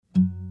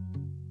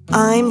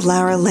I'm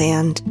Lara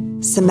Land,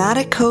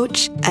 somatic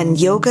coach and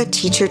yoga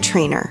teacher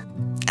trainer,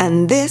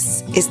 and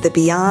this is the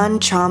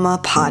Beyond Trauma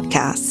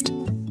podcast.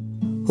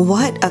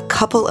 What a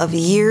couple of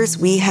years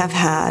we have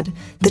had.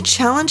 The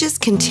challenges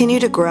continue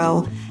to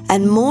grow,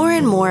 and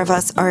more of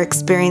us are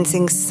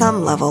experiencing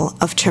some level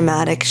of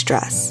traumatic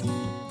stress.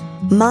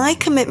 My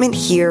commitment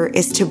here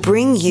is to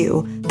bring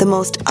you the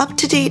most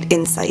up-to-date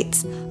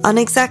insights on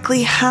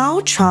exactly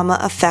how trauma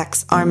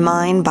affects our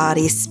mind,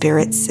 body,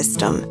 spirit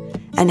system,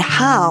 and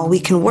how we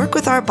can work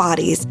with our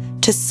bodies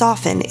to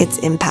soften its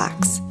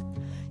impacts.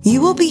 You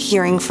will be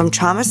hearing from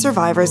trauma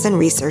survivors and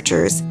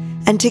researchers,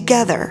 and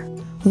together,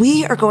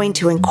 we are going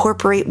to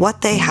incorporate what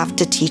they have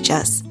to teach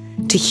us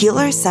to heal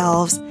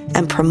ourselves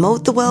and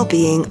promote the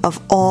well-being of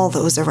all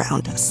those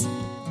around us.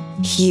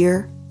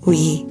 Here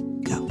we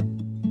go.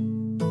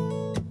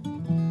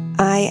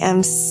 I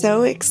am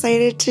so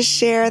excited to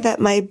share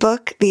that my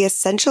book, The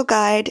Essential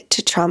Guide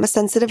to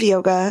Trauma-Sensitive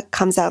Yoga,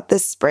 comes out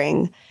this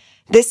spring.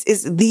 This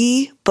is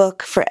the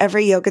book for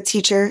every yoga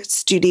teacher,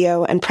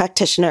 studio, and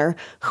practitioner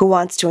who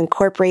wants to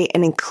incorporate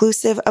an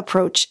inclusive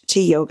approach to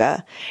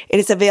yoga. It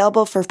is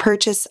available for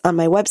purchase on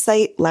my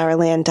website,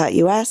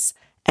 laraland.us,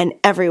 and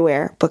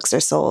everywhere books are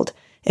sold.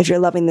 If you're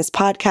loving this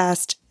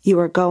podcast, you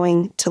are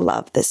going to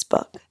love this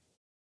book.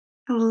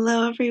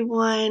 Hello,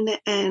 everyone,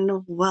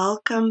 and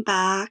welcome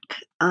back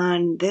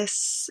on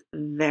this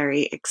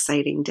very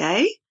exciting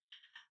day.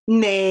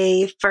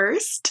 May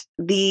 1st,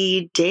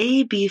 the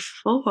day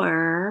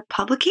before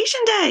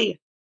Publication Day.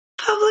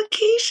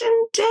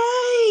 Publication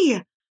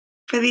Day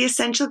for the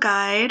Essential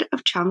Guide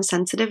of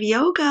Trauma-Sensitive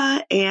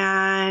Yoga.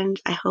 And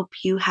I hope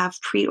you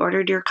have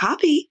pre-ordered your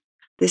copy.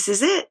 This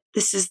is it.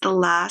 This is the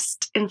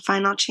last and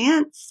final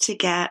chance to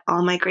get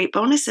all my great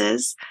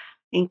bonuses,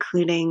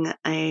 including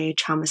a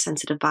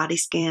trauma-sensitive body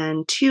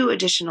scan, 2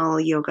 additional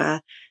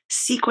yoga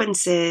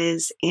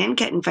sequences, and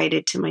get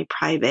invited to my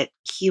private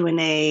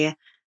Q&A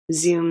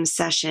Zoom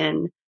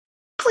session.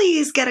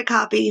 Please get a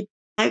copy.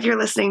 If you're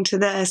listening to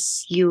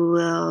this, you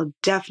will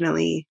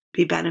definitely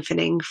be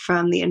benefiting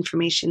from the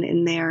information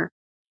in there.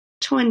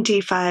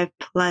 25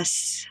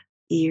 plus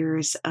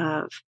years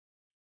of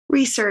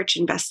research,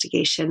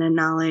 investigation, and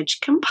knowledge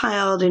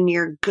compiled in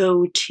your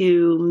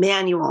go-to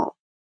manual.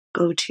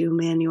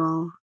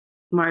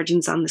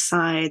 Margins on the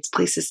sides,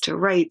 places to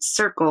write,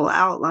 circle,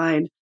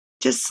 outline.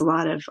 Just a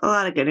lot of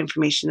good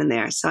information in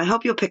there. So I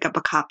hope you'll pick up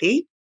a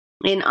copy.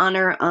 In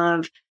honor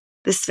of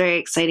this very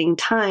exciting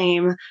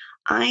time,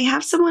 I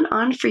have someone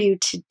on for you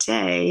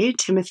today,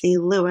 Timothy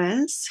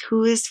Lewis,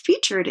 who is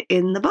featured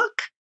in the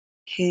book.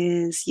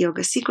 His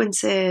yoga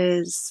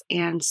sequences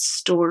and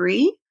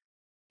story,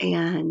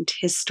 and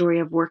his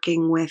story of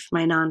working with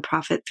my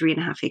nonprofit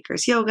 3.5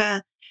 Acres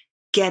Yoga,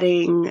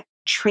 getting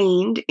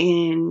trained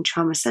in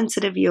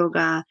trauma-sensitive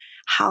yoga,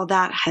 how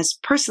that has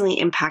personally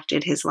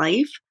impacted his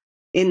life.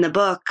 In the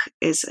book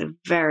is a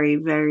very,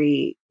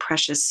 very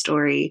precious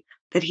story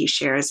that he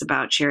shares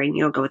about sharing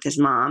yoga with his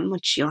mom,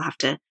 which you'll have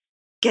to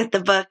get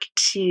the book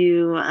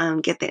to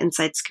get the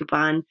inside scoop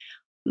on.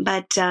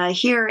 But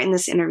here in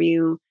this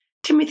interview,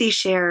 Timothy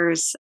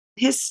shares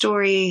his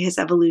story, his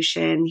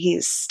evolution.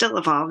 He's still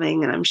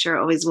evolving, and I'm sure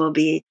always will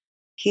be.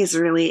 He's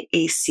really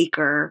a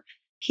seeker.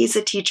 He's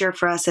a teacher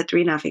for us at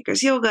 3.5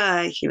 Acres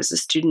Yoga. He was a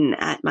student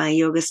at my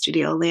yoga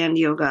studio, Land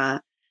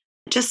Yoga.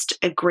 Just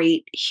a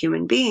great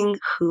human being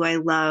who I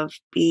love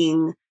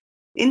being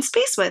in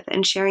space with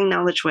and sharing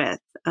knowledge with.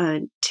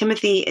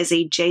 Timothy is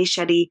a Jay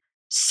Shetty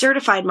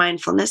certified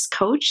mindfulness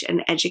coach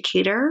and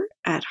educator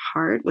at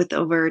heart, with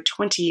over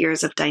 20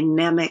 years of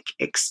dynamic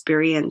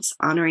experience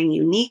honoring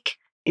unique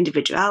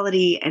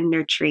individuality and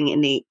nurturing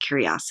innate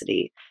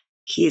curiosity.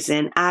 He is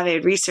an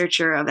avid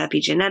researcher of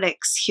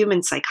epigenetics,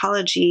 human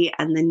psychology,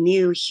 and the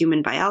new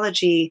human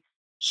biology.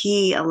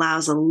 He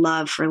allows a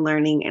love for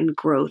learning and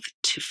growth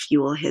to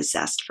fuel his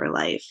zest for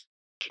life.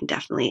 Can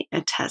definitely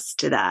attest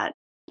to that.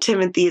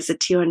 Timothy is a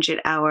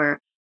 200-hour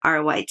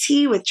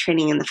RYT with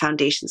training in the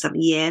foundations of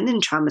Yin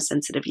and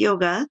trauma-sensitive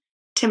yoga.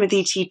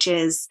 Timothy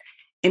teaches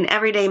an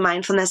everyday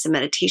mindfulness and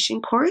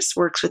meditation course,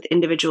 works with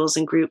individuals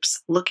and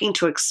groups looking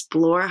to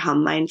explore how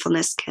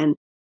mindfulness can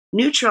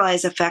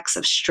neutralize effects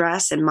of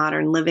stress in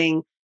modern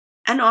living,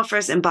 and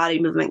offers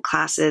embodied movement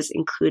classes,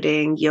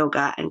 including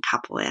yoga and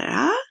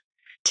capoeira.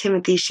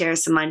 Timothy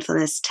shares some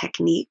mindfulness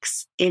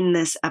techniques in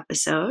this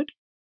episode.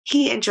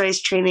 He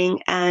enjoys training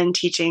and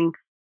teaching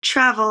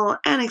travel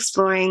and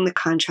exploring the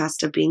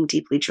contrast of being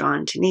deeply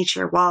drawn to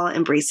nature while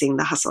embracing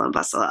the hustle and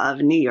bustle of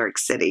New York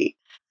City.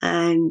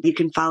 And you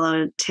can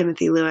follow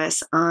Timothy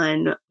Lewis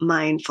on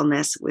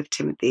Mindfulness with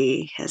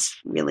Timothy, his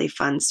really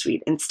fun,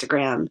 sweet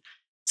Instagram.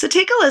 So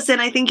take a listen.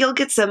 I think you'll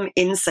get some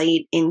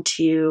insight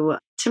into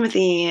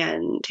Timothy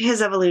and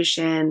his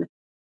evolution,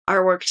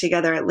 our work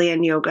together at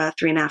Land Yoga,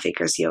 3.5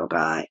 Acres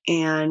Yoga,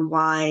 and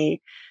why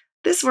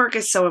this work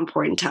is so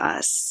important to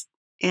us.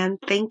 And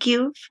thank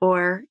you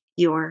for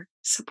your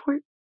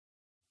support.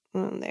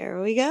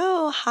 There we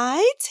go.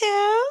 Hi,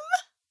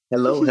 Tim.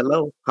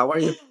 Hello. How are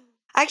you?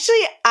 Actually,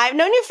 I've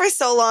known you for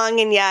so long,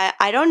 and yet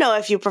I don't know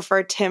if you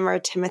prefer Tim or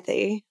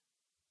Timothy.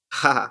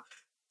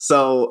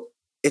 So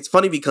It's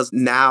funny because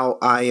now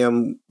I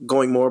am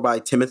going more by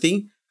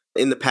Timothy.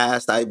 In the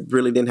past, I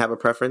really didn't have a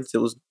preference. It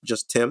was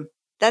just Tim.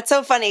 That's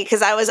so funny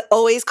because I was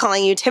always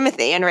calling you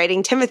Timothy and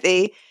writing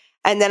Timothy.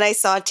 And then I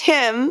saw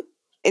Tim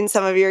in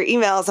some of your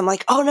emails. I'm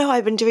like, oh no,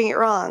 I've been doing it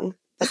wrong.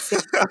 That's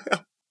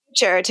the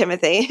future,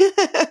 Timothy.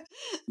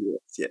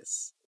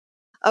 Yes.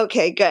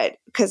 Okay, good.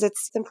 Because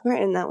it's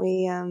important that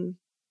we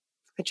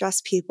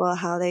address people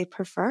how they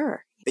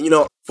prefer.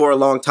 And for a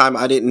long time,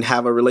 I didn't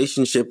have a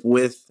relationship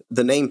with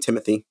the name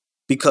Timothy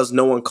because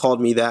no one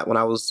called me that when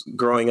I was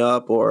growing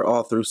up or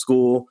all through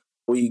school.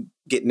 We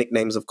get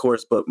nicknames, of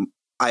course, but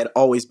I had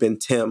always been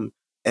Tim.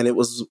 And it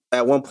was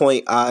at one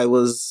point I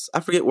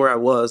forget where I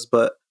was,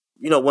 but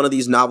one of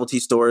these novelty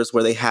stores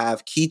where they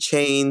have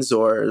keychains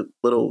or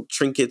little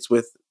trinkets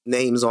with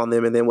names on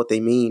them and then what they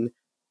mean.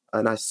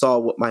 And I saw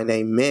what my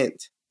name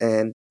meant.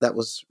 And that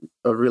was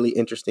a really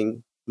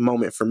interesting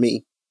moment for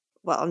me.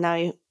 Well,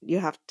 now you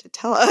have to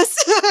tell us.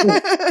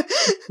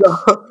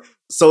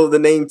 So the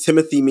name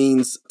Timothy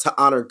means to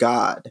honor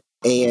God.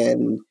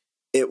 And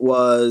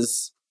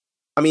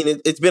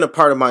it's been a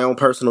part of my own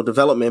personal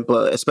development,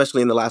 but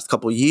especially in the last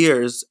couple of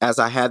years, as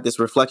I had this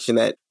reflection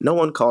that no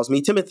one calls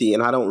me Timothy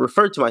and I don't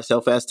refer to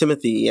myself as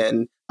Timothy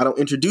and I don't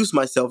introduce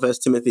myself as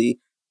Timothy.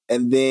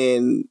 And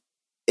then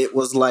it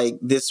was like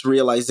this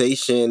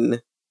realization,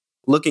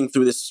 looking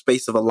through this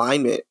space of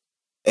alignment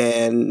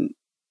and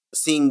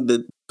seeing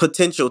the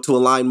potential to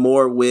align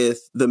more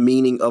with the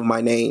meaning of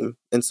my name.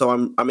 And so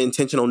I'm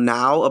intentional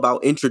now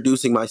about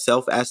introducing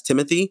myself as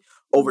Timothy.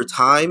 Over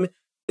time,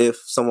 if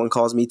someone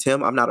calls me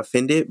Tim, I'm not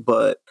offended,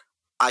 but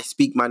I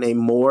speak my name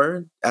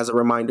more as a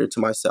reminder to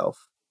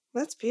myself.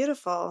 That's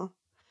beautiful.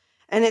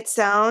 And it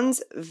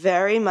sounds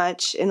very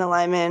much in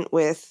alignment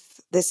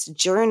with this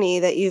journey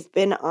that you've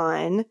been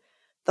on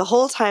the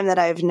whole time that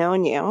I've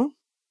known you,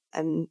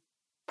 and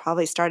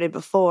probably started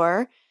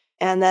before,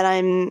 and that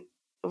I'm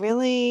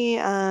really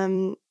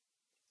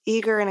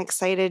eager and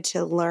excited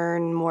to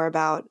learn more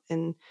about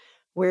and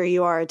where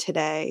you are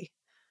today.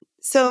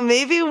 So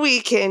maybe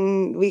we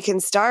can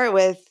start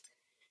with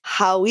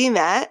how we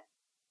met,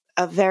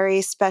 a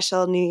very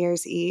special New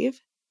Year's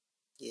Eve.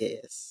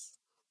 Yes.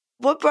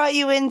 What brought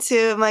you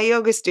into my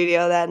yoga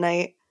studio that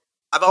night?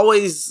 I've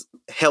always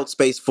held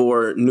space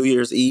for New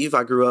Year's Eve.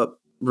 I grew up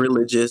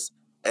religious,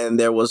 and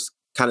there was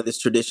kind of this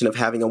tradition of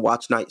having a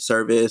watch night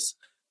service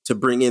to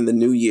bring in the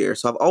new year.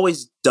 So I've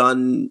always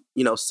done,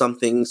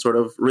 something sort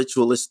of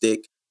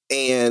ritualistic.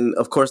 And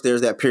of course,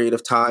 there's that period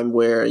of time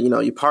where,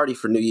 you party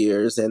for New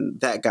Year's,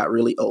 and that got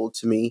really old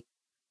to me.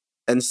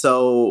 And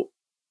so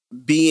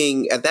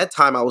being at that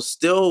time, I was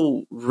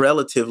still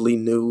relatively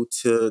new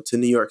to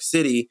New York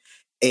City.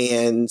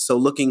 And so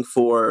looking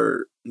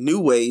for new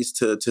ways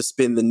to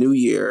spend the new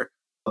year.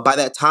 By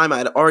that time, I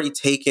had already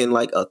taken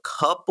like a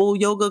couple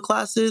yoga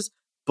classes,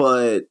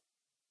 but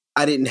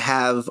I didn't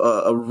have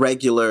a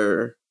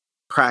regular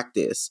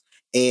practice.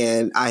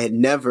 And I had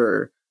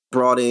never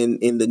brought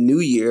in the new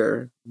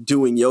year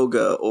doing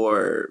yoga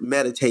or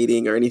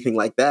meditating or anything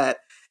like that.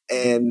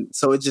 And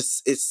so it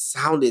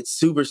sounded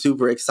super,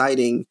 super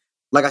exciting.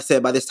 Like I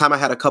said, by this time I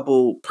had a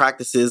couple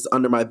practices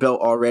under my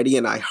belt already,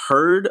 and I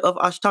heard of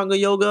Ashtanga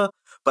yoga,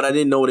 but I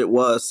didn't know what it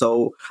was.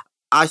 So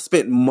I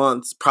spent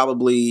months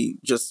probably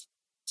just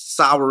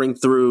souring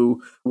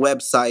through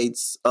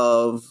websites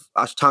of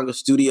Ashtanga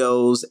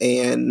studios,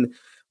 and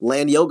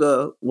Land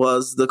Yoga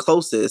was the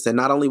closest. And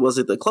not only was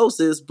it the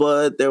closest,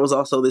 but there was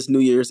also this New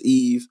Year's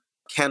Eve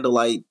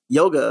candlelight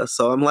yoga.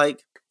 So I'm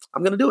like,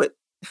 I'm going to do it.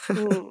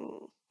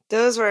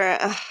 Those were,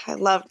 I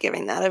loved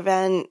giving that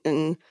event.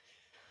 And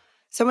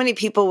so many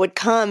people would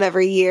come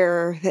every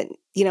year that,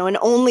 and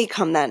only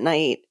come that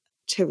night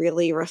to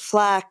really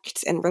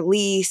reflect and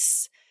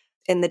release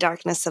in the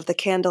darkness of the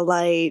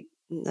candlelight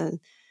and the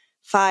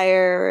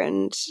fire,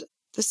 and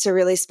just a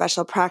really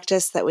special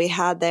practice that we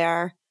had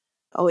there,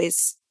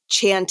 always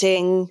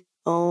chanting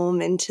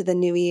Om into the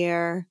new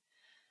year.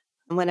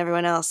 And when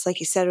everyone else, like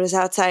you said, was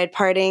outside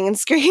partying and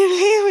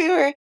screaming, we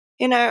were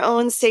in our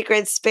own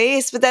sacred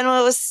space. But then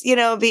what was,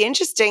 be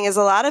interesting is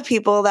a lot of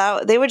people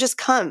that they would just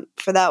come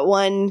for that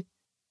one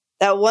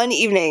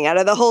evening out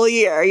of the whole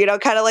year,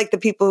 kind of like the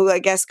people who I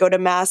guess go to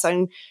mass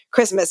on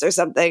Christmas or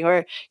something,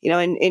 or,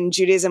 in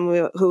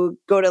Judaism, who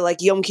go to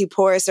like Yom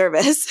Kippur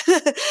service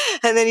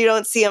and then you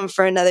don't see them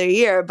for another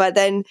year. But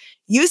then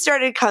you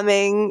started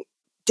coming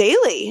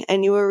daily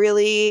and you were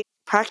really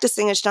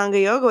practicing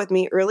Ashtanga yoga with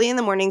me early in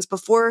the mornings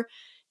before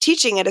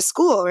teaching at a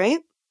school, right?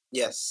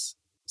 Yes.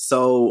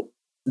 So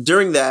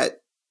during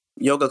that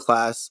yoga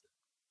class,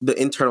 the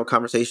internal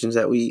conversations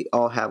that we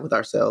all have with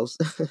ourselves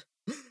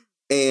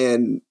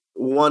and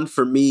one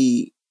for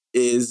me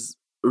is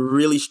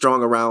really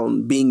strong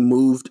around being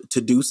moved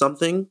to do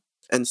something.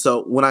 And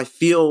so when I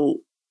feel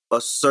a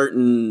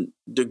certain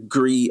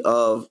degree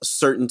of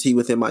certainty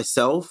within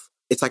myself,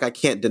 it's like I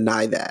can't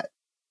deny that.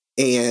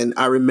 And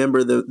I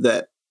remember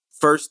that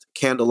first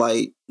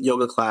candlelight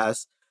yoga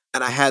class,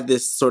 and I had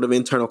this sort of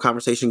internal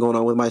conversation going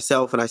on with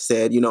myself. And I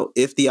said,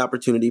 if the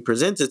opportunity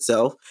presents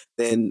itself,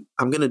 then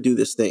I'm going to do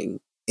this thing.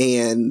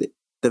 And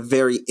the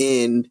very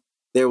end,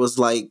 there was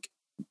like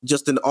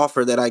just an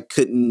offer that I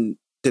couldn't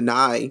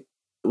deny.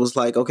 It was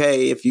like,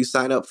 okay, if you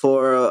sign up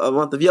for a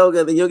month of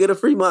yoga, then you'll get a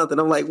free month. And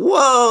I'm like,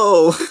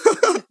 whoa.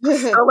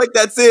 I'm like,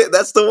 that's it.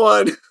 That's the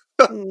one.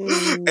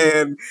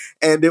 Mm.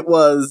 And it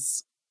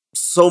was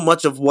so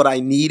much of what I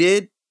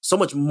needed, so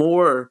much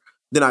more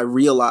than I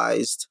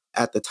realized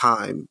at the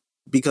time,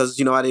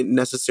 because, I didn't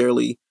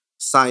necessarily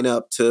sign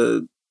up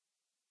to,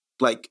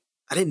 like,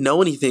 I didn't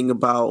know anything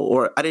about,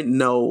 or I didn't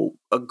know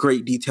a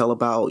great detail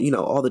about,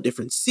 all the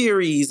different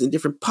series and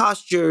different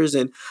postures.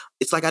 And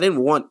it's like, I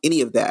didn't want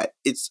any of that.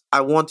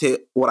 I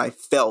wanted what I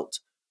felt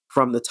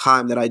from the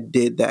time that I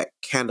did that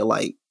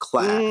candlelight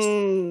class.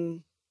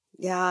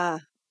 Yeah.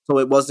 So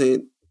it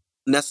wasn't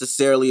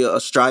necessarily a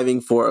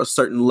striving for a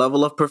certain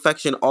level of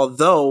perfection,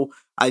 although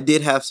I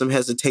did have some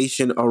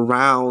hesitation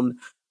around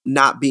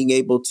not being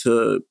able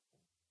to,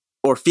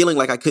 or feeling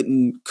like I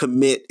couldn't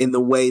commit in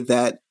the way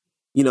that,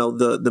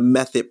 the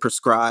method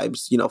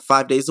prescribes,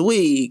 5 days a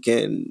week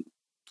and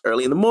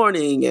early in the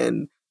morning.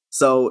 And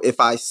so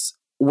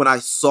when I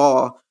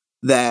saw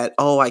that,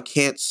 oh, I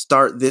can't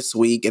start this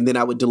week, and then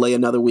I would delay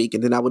another week,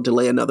 and then I would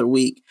delay another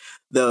week,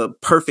 the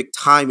perfect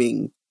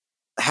timing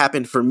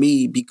happened for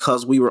me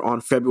because we were on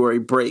February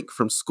break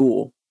from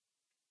school.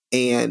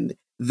 And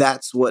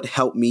that's what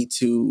helped me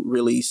to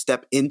really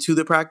step into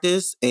the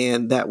practice.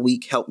 And that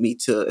week helped me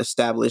to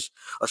establish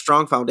a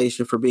strong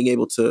foundation for being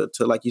able to,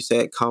 like you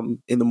said,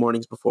 come in the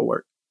mornings before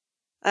work.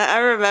 I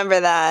remember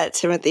that,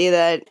 Timothy,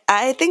 that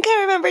I think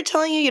I remember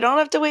telling you don't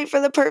have to wait for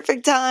the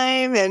perfect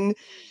time, and,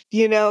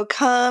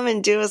 come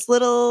and do as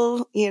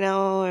little,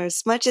 or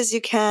as much as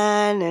you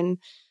can. And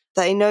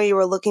that I know you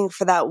were looking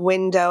for that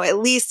window, at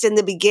least in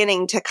the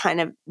beginning, to kind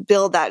of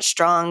build that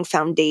strong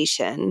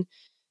foundation.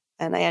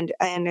 And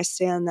I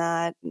understand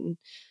that. And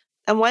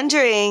I'm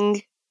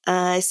wondering,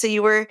 so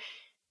you were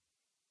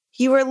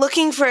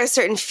looking for a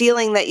certain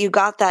feeling that you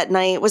got that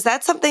night. Was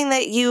that something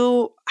that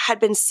you had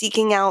been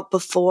seeking out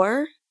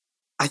before?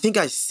 I think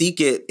I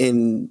seek it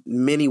in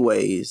many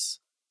ways.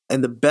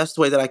 And the best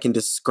way that I can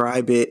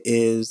describe it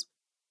is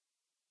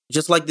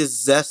just like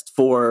this zest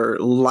for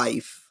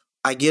life.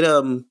 I get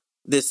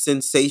this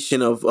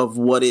sensation of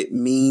what it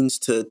means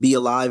to be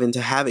alive and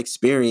to have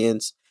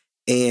experience,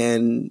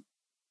 and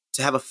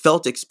to have a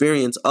felt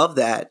experience of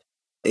that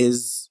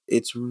it's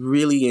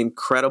really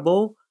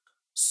incredible.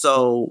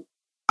 So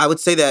I would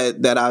say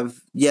that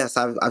I've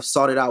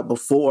sought it out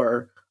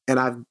before, and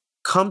I've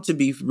come to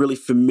be really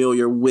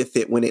familiar with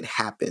it when it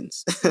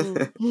happens.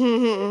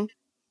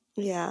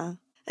 Yeah.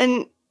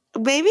 And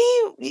maybe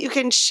you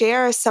can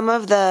share some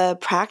of the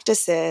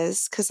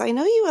practices, because I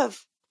know you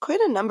have quite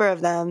a number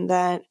of them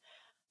that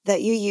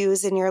you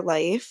use in your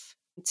life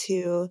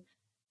to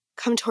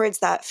come towards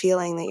that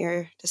feeling that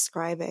you're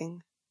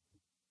describing.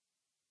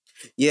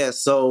 Yeah,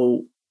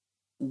 so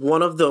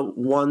one of the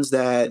ones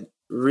that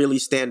really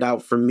stand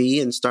out for me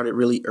and started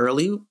really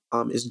early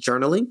is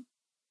journaling.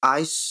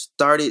 I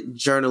started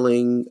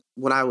journaling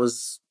when I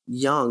was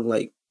young,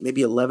 like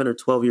maybe 11 or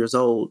 12 years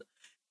old.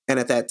 And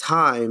at that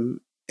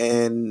time,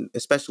 and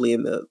especially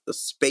in the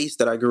space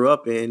that I grew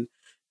up in,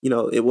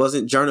 it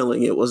wasn't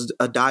journaling, it was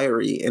a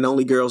diary, and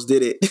only girls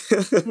did it.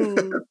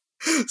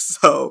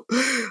 So,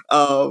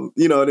 and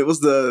it was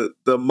the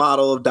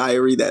model of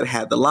diary that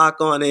had the lock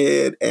on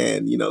it,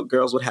 and,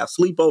 girls would have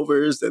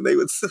sleepovers, and they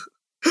would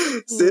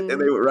sit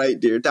and they would write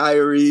Dear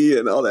Diary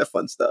and all that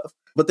fun stuff.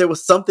 But there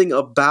was something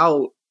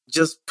about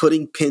just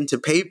putting pen to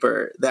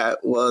paper that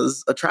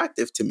was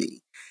attractive to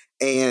me.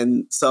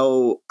 And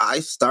so I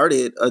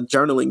started a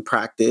journaling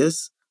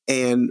practice,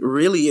 and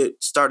really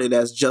it started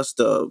as just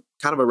a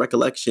kind of a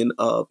recollection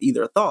of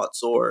either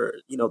thoughts or,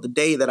 the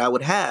day that I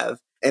would have.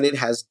 And it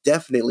has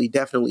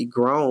definitely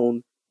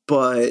grown.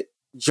 But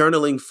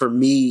journaling for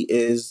me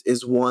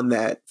is one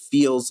that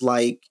feels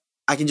like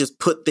I can just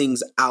put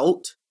things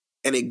out,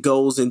 and it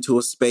goes into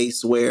a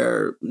space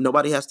where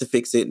nobody has to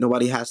fix it,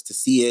 nobody has to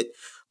see it,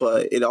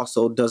 but it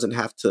also doesn't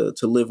have to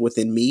live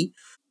within me.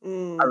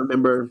 I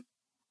remember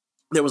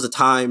there was a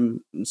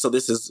time, so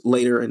this is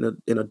later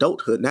in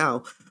adulthood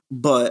now,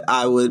 but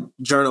I would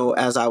journal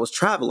as I was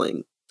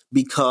traveling,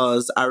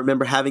 because I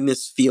remember having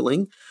this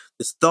feeling,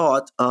 this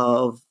thought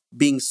of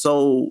being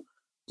so,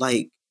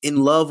 like, in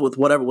love with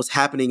whatever was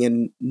happening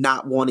and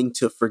not wanting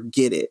to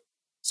forget it.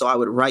 So I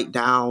would write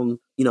down,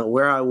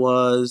 where I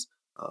was,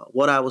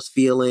 what I was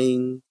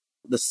feeling,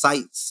 the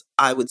sights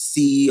I would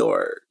see,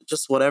 or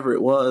just whatever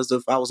it was,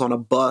 if I was on a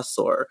bus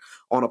or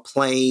on a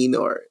plane.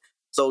 Or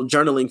so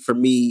journaling for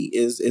me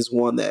is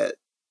one that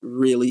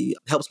really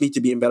helps me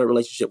to be in better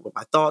relationship with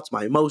my thoughts,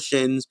 my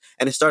emotions,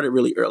 and it started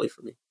really early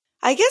for me.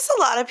 I guess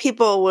a lot of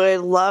people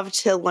would love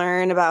to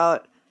learn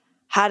about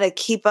how to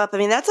keep up. I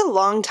mean, that's a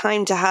long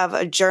time to have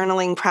a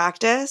journaling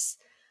practice.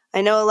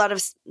 I know a lot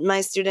of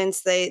my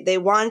students, they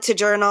want to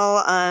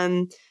journal.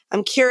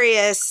 I'm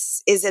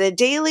curious, is it a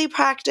daily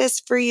practice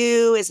for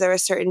you? Is there a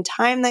certain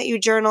time that you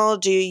journal?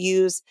 Do you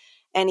use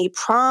any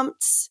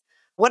prompts?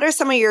 What are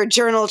some of your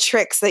journal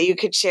tricks that you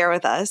could share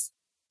with us?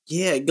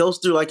 Yeah, it goes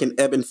through like an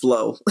ebb and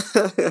flow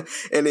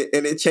and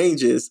it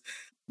changes.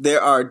 There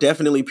are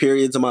definitely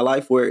periods in my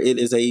life where it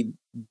is a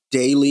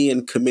daily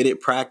and committed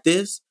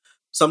practice.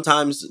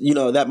 Sometimes,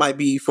 that might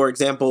be, for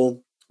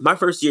example, my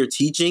first year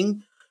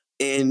teaching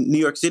in New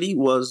York City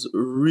was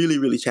really,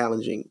 really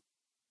challenging.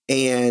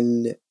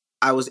 And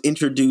I was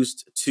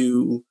introduced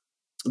to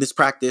this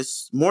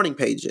practice, morning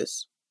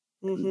pages,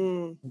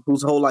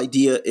 whose whole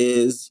idea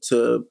is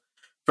to,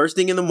 first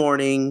thing in the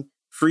morning,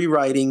 free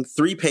writing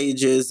 3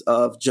 pages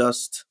of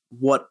just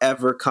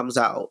whatever comes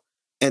out.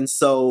 And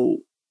so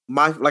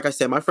like I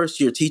said, my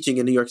first year teaching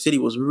in New York City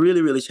was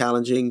really, really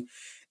challenging.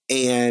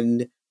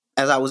 And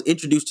as I was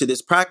introduced to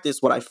this practice,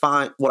 what I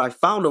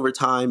found over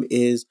time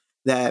is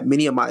that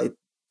many of my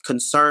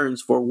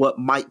concerns for what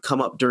might come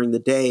up during the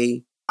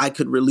day, I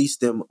could release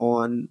them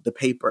on the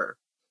paper.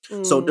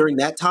 So during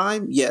that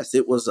time, yes,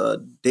 it was a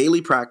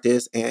daily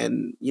practice.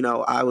 And,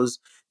 I was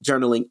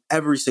journaling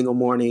every single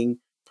morning,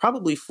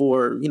 probably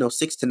for,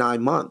 6 to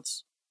 9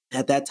 months.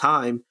 At that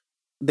time,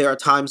 there are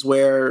times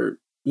where,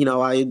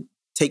 I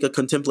take a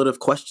contemplative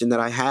question that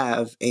I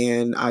have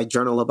and I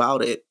journal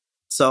about it.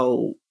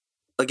 So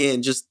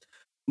again, just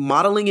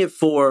modeling it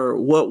for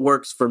what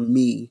works for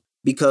me,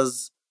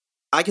 because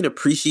I can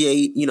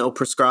appreciate,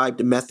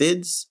 prescribed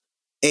methods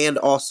and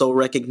also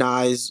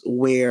recognize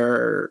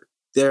where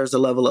there's a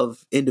level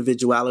of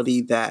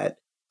individuality that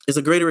is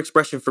a greater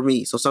expression for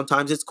me. So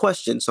sometimes it's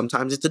questions,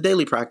 sometimes it's a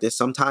daily practice,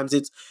 sometimes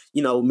it's,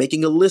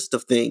 making a list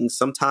of things.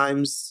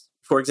 Sometimes,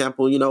 for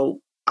example,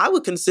 I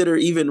would consider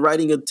even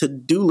writing a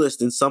to-do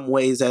list in some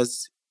ways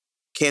as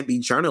can be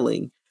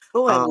journaling.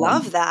 Oh, I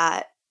love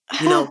that.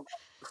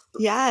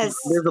 Yes.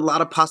 There's a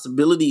lot of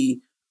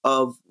possibility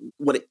of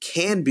what it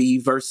can be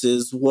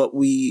versus what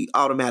we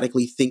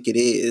automatically think it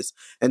is.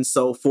 And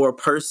so for a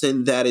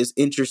person that is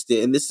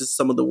interested, and this is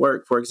some of the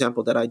work, for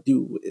example, that I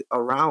do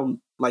around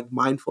like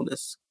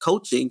mindfulness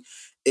coaching,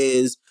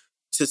 is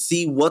to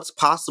see what's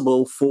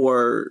possible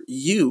for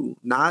you,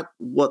 not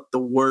what the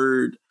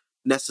word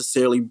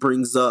necessarily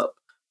brings up,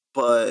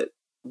 but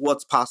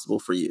what's possible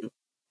for you.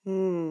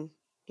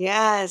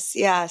 Yes,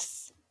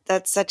 yes.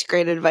 That's such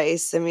great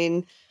advice. I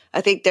mean,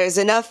 I think there's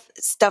enough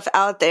stuff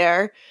out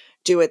there.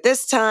 Do it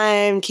this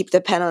time, keep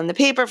the pen on the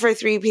paper for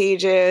 3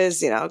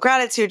 pages,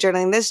 gratitude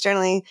journaling, this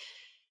journaling.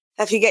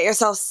 If you get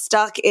yourself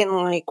stuck in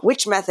like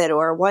which method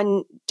or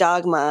one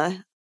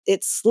dogma,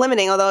 it's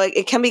limiting, although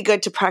it can be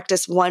good to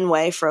practice one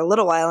way for a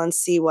little while and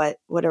see what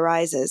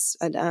arises.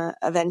 And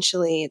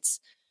eventually it's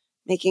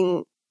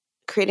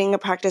creating a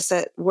practice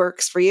that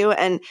works for you.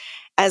 And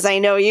as I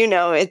know,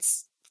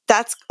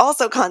 that's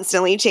also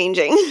constantly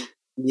changing.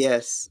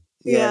 Yes.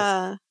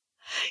 Yeah.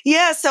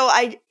 Yeah, so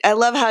I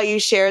love how you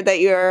shared that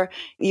you're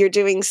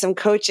doing some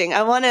coaching.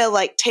 I want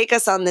to take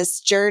us on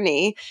this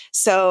journey.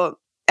 So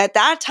at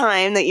that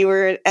time that you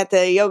were at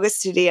the yoga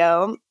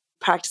studio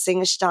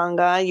practicing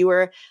Ashtanga, you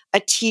were a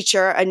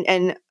teacher,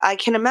 and I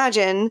can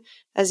imagine,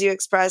 as you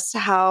expressed,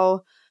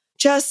 how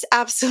just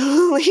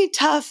absolutely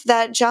tough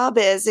that job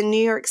is in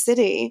New York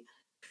City.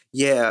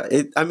 Yeah,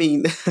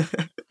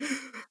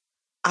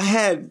 I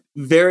had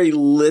very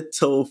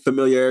little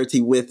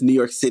familiarity with New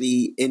York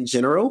City in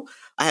general.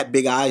 I had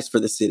big eyes for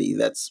the city.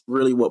 That's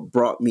really what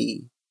brought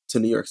me to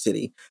New York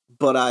City.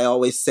 But I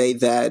always say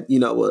that,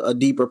 a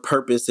deeper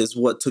purpose is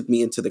what took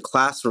me into the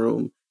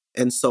classroom.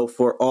 And so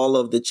for all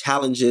of the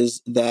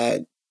challenges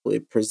that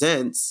it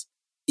presents,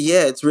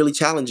 yeah, it's really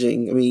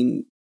challenging. I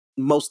mean,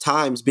 most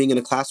times being in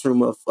a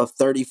classroom of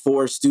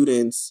 34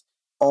 students,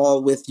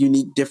 all with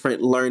unique,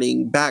 different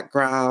learning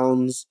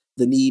backgrounds,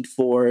 the need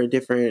for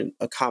different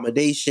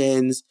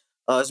accommodations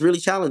is really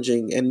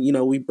challenging. And,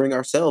 we bring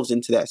ourselves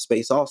into that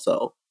space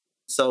also.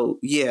 So,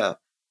 yeah,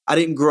 I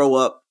didn't grow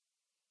up,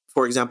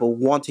 for example,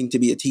 wanting to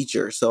be a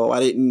teacher. So I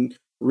didn't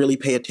really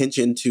pay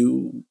attention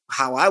to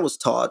how I was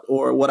taught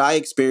or what I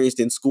experienced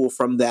in school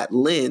from that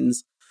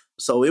lens.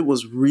 So it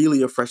was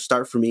really a fresh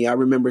start for me. I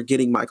remember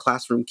getting my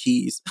classroom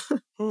keys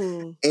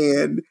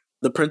and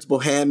the principal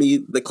hand me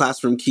the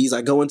classroom keys.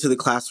 I go into the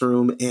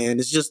classroom and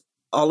it's just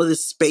all of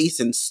this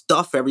space and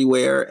stuff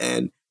everywhere.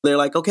 And they're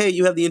like, okay,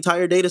 you have the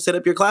entire day to set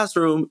up your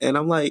classroom. And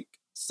I'm like,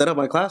 set up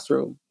my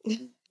classroom?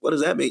 What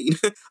does that mean?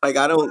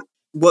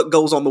 What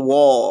goes on the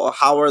wall?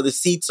 How are the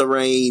seats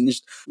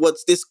arranged?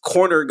 What's this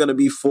corner going to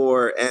be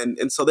for?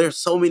 And so there's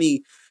so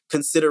many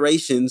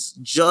considerations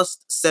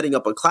just setting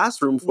up a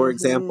classroom, for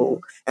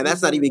example. And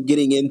that's not even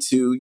getting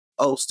into,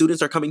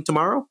 students are coming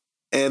tomorrow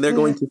and they're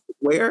going to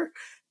where?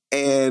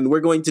 And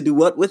we're going to do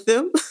what with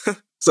them?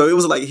 So it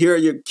was like, here are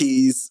your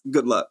keys.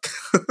 Good luck.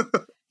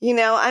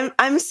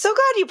 I'm so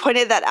glad you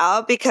pointed that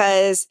out,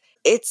 because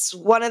it's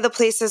one of the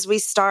places we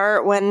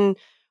start when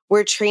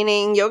we're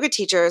training yoga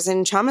teachers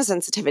in trauma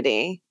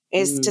sensitivity,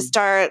 is to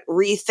start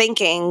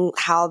rethinking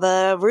how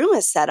the room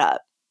is set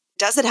up.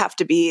 Does it have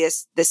to be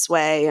this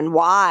way, and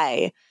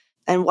why?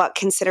 And what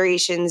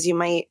considerations you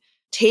might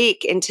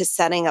take into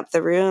setting up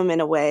the room in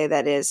a way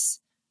that is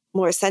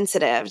more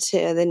sensitive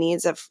to the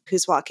needs of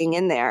who's walking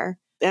in there.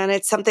 And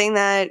it's something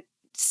that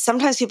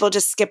sometimes people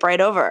just skip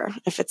right over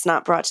if it's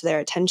not brought to their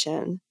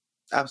attention.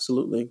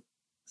 Absolutely.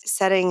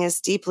 Setting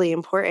is deeply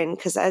important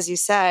because, as you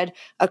said,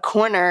 a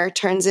corner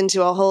turns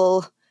into a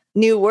whole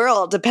new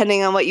world,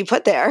 depending on what you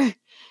put there.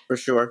 For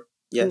sure.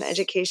 Yes. In an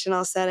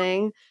educational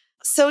setting.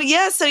 So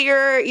so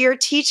you're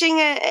teaching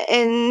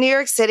in New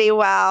York City.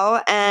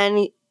 Wow.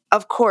 And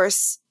of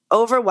course,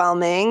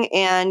 overwhelming,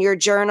 and you're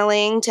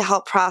journaling to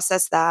help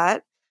process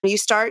that. You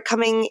start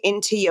coming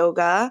into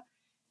yoga,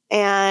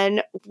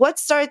 and what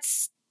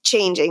starts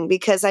changing?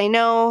 Because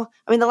the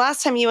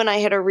last time you and I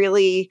had a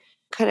really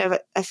kind of,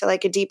 I feel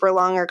like, a deeper,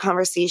 longer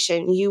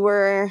conversation, you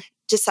were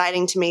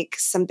deciding to make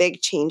some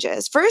big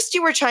changes. First,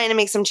 you were trying to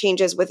make some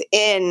changes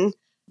within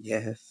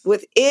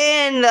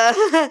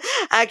the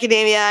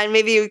academia, and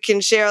maybe you can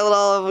share a little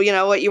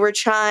of, what you were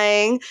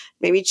trying,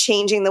 maybe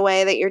changing the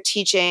way that you're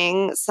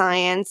teaching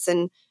science,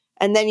 and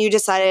then you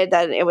decided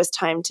that it was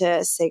time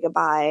to say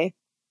goodbye.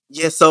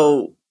 Yeah,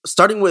 so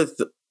starting with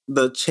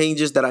the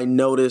changes that I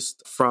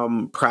noticed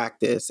from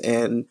practice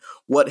and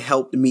what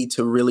helped me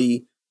to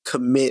really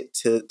commit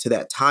to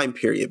that time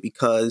period,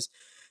 because,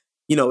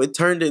 it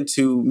turned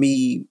into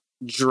me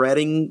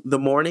dreading the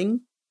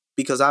morning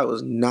because I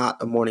was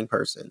not a morning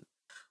person.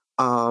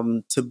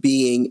 To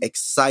being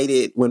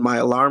excited when my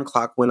alarm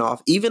clock went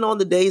off. Even on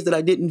the days that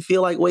I didn't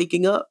feel like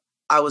waking up,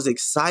 I was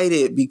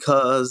excited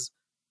because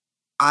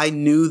I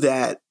knew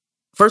that,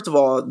 first of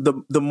all,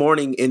 the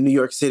morning in New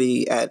York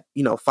City at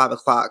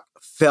 5:00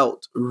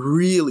 felt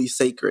really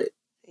sacred.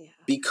 Yeah.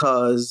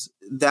 Because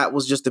that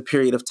was just a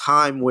period of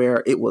time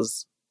where it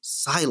was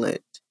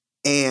silent,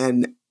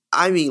 and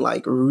I mean,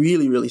 like,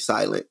 really, really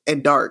silent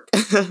and dark.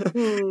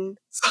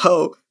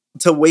 So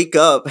to wake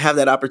up, have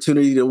that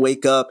opportunity to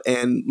wake up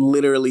and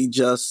literally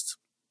just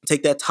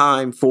take that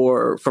time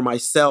for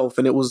myself.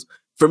 And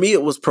for me,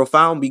 it was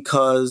profound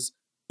because,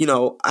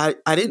 I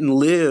didn't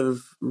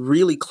live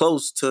really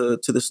close to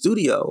the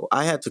studio.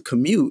 I had to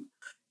commute.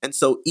 And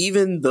so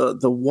even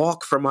the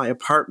walk from my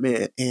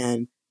apartment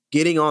and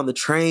getting on the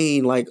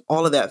train, like,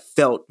 all of that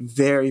felt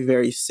very,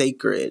 very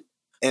sacred.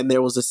 And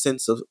there was a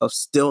sense of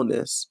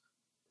stillness.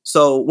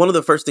 So one of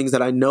the first things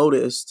that I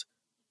noticed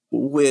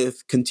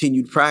with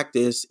continued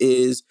practice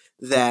is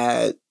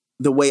that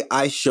the way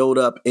I showed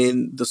up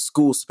in the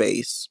school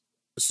space.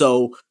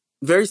 So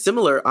very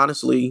similar,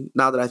 honestly,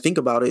 now that I think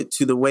about it,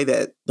 to the way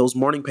that those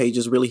morning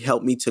pages really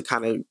helped me to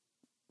kind of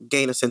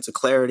gain a sense of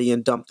clarity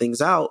and dump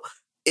things out.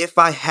 If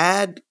I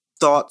had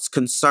thoughts,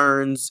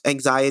 concerns,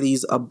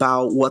 anxieties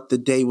about what the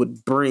day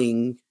would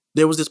bring,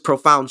 there was this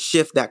profound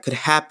shift that could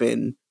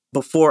happen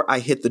before I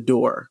hit the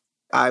door.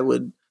 I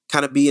would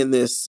kind of be in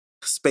this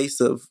space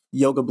of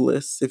yoga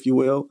bliss, if you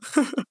will,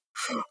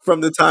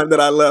 from the time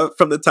that I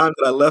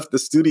left the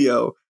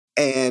studio.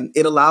 And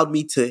it allowed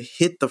me to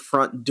hit the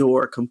front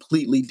door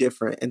completely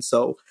different. And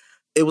so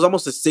it was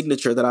almost a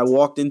signature that I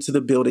walked into the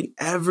building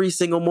every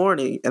single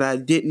morning and I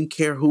didn't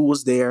care who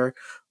was there.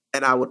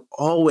 And I would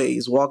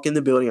always walk in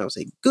the building. I would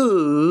say,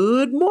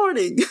 "Good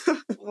morning."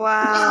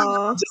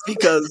 Wow. Just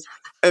because,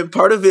 and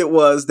part of it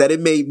was that it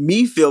made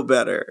me feel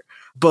better.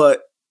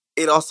 But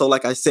it also,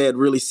 like I said,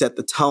 really set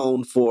the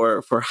tone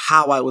for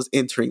how I was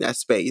entering that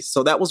space.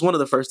 So that was one of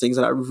the first things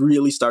that I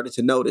really started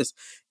to notice,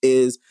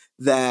 is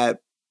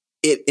that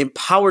it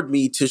empowered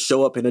me to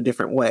show up in a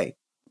different way.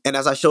 And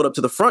as I showed up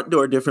to the front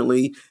door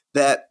differently,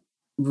 that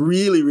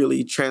really,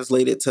 really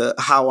translated to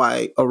how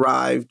I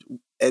arrived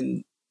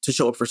and to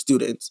show up for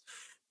students.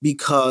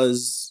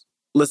 Because,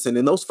 listen,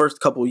 in those first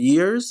couple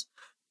years,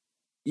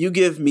 you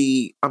give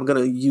me, I'm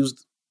going to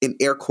use in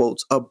air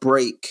quotes, a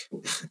break,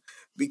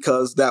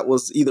 because that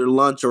was either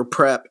lunch or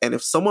prep. And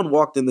if someone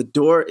walked in the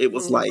door, it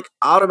was like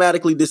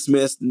automatically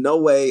dismissed. No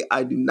way,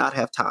 I do not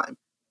have time.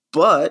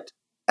 But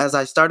as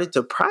I started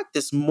to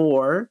practice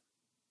more,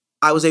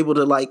 I was able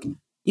to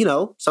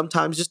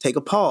sometimes just take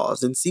a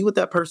pause and see what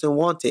that person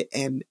wanted.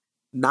 And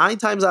 9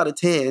 times out of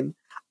 10,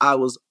 I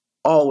was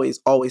always,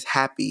 always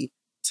happy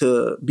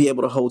to be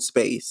able to hold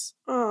space.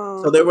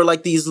 Oh. So there were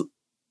like these,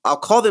 I'll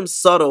call them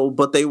subtle,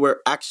 but they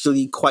were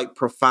actually quite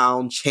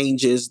profound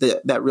changes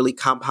that really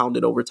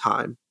compounded over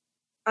time.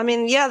 I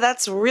mean, yeah,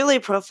 that's really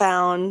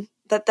profound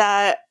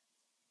that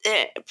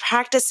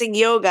practicing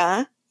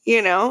yoga,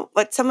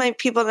 but some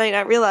people might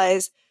not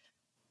realize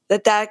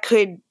that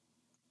could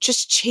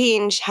just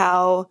change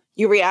how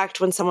you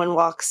react when someone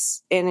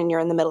walks in and you're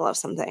in the middle of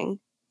something.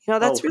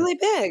 That's really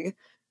big.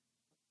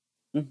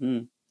 Mm-hmm.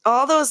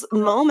 All those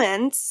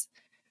moments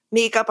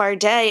make up our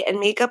day and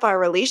make up our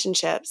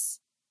relationships.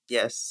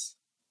 Yes.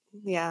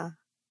 Yeah.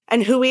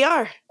 And who we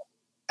are.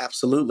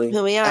 Absolutely.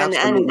 Who we are.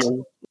 Absolutely.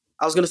 And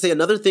I was going to say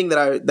another thing that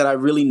I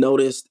really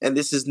noticed, and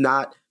this is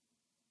not,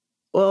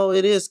 well,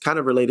 it is kind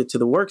of related to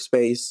the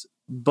workspace,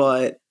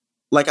 but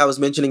like I was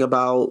mentioning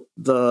about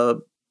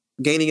the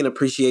gaining an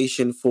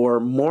appreciation for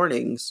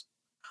mornings,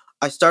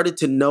 I started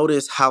to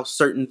notice how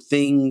certain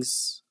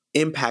things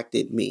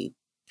impacted me.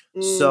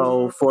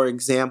 So, for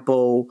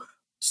example,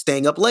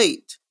 staying up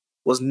late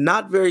was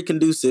not very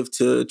conducive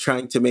to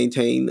trying to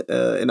maintain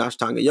an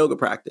Ashtanga yoga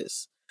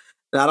practice.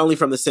 Not only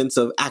from the sense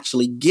of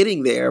actually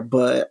getting there,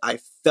 but I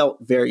felt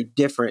very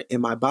different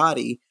in my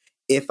body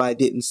if I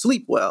didn't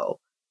sleep well.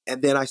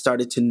 And then I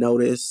started to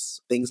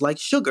notice things like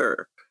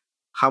sugar,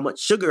 how much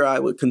sugar I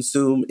would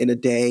consume in a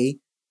day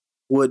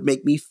would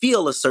make me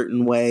feel a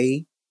certain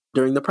way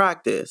during the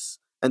practice.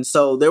 And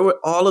so there were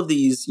all of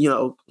these,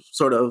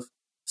 sort of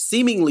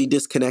seemingly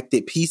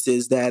disconnected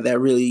pieces that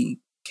really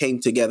came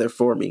together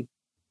for me.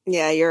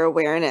 Yeah, your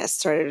awareness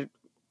started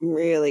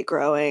really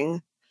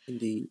growing.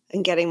 Indeed.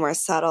 And getting more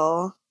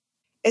subtle.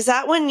 Is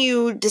that when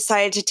you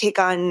decided to take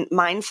on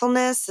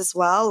mindfulness as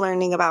well,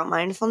 learning about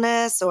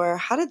mindfulness, or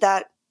how did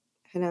that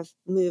kind of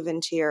move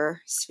into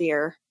your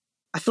sphere?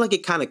 I feel like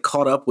it kind of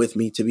caught up with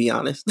me, to be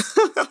honest,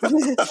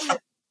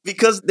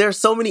 because there's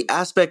so many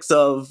aspects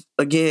of,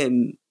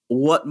 again,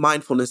 what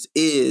mindfulness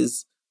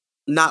is,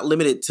 not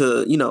limited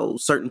to,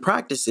 certain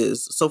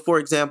practices. So, for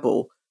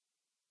example,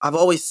 I've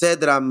always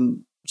said that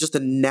I'm just a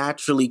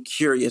naturally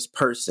curious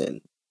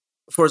person.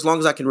 For as long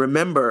as I can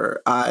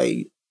remember,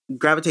 I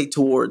gravitate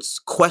towards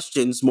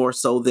questions more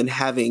so than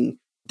having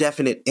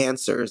definite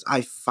answers.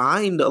 I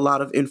find a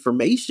lot of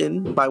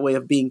information by way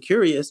of being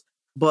curious,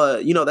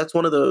 but that's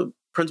one of the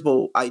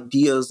principal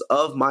ideas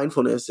of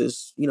mindfulness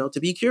is, to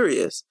be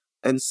curious.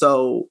 And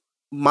so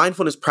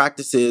mindfulness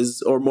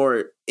practices, or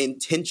more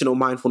intentional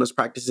mindfulness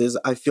practices,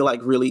 I feel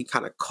like really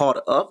kind of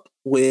caught up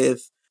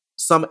with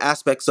some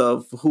aspects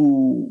of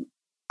who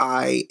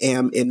I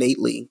am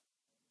innately.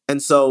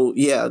 And so,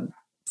 yeah,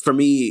 for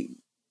me,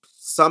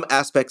 some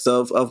aspects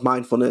of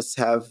mindfulness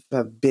have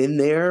been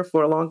there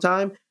for a long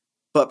time,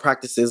 but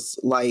practices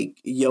like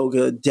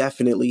yoga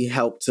definitely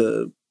help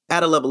to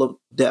add a level of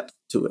depth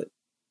to it.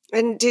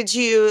 And did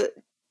you,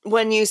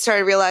 when you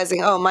started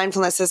realizing, oh,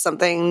 mindfulness is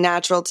something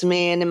natural to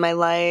me and in my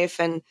life,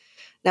 and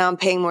now I'm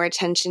paying more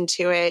attention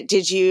to it,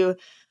 did you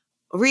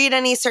read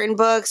any certain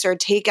books or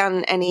take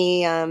on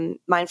any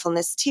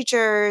mindfulness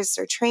teachers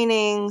or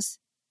trainings?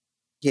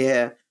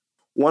 Yeah.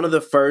 One of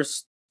the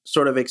first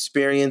sort of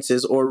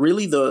experiences, or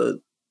really the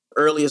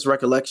earliest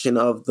recollection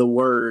of the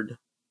word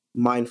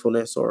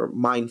mindfulness or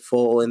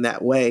mindful in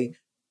that way,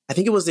 I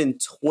think it was in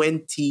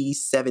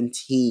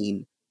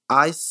 2017.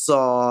 I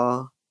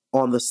saw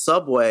on the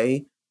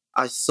subway,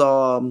 I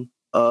saw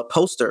a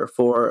poster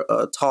for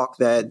a talk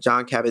that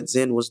Jon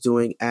Kabat-Zinn was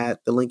doing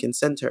at the Lincoln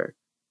Center.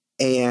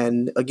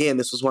 And again,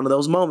 this was one of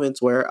those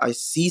moments where I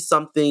see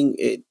something,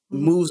 it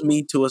moves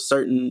me to a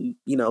certain,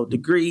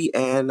 degree,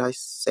 and I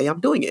say I'm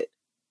doing it.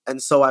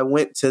 And so I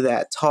went to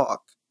that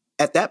talk.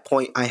 At that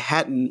point, I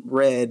hadn't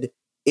read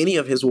any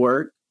of his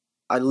work.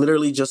 I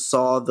literally just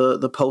saw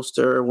the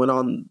poster, went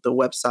on the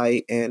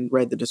website and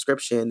read the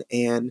description.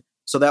 And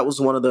so that was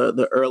one of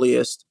the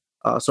earliest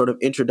sort of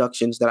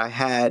introductions that I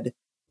had.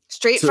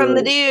 Straight from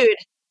the dude.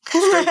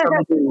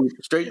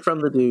 Straight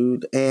from the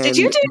dude. And did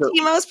you do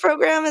Timo's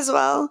program as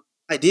well?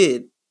 I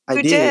did.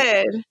 You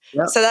did.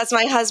 Yep. So that's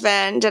my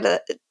husband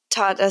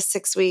taught a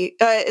 6 week.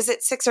 Is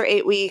it 6 or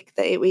 8 week?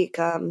 The 8 week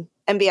MBSR.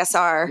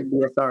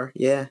 MBSR,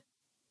 yeah.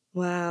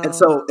 Wow.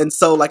 And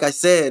so, like I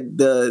said,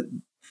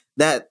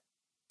 that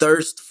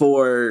thirst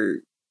for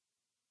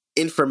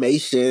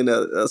information,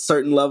 a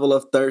certain level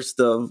of thirst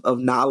of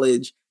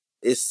knowledge,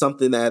 is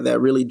something that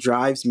really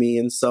drives me.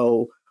 And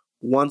so,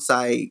 once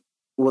I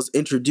was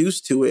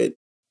introduced to it,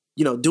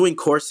 doing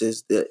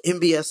courses, the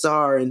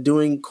MBSR, and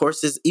doing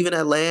courses even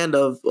at Land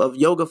of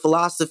yoga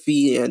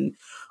philosophy, and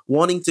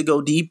wanting to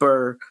go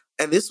deeper.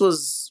 And this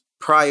was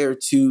prior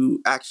to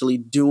actually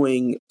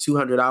doing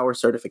 200-hour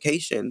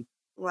certification.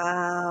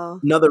 Wow.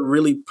 Another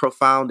really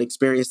profound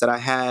experience that I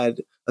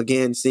had,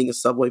 again, seeing a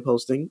subway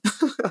posting,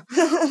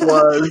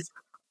 was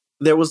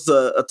there was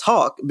a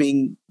talk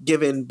being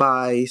given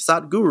by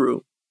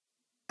Sadhguru.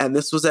 And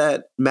this was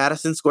at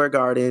Madison Square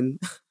Garden.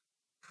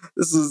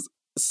 This is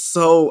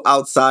so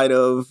outside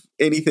of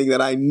anything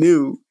that I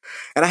knew.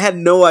 And I had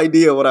no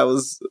idea what I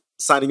was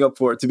signing up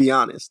for, to be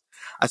honest.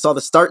 I saw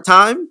the start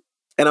time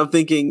and I'm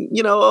thinking,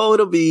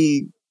 it'll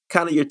be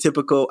kind of your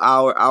typical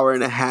hour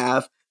and a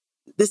half.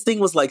 This thing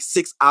was like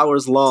 6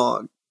 hours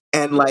long.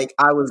 And like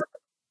I was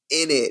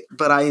in it,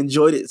 but I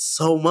enjoyed it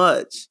so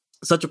much.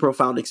 Such a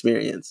profound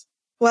experience.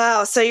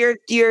 Wow. So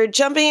you're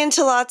jumping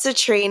into lots of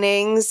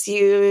trainings.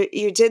 You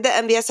did the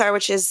MBSR,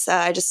 which is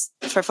just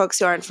for folks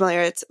who aren't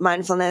familiar, it's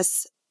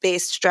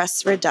mindfulness-based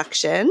stress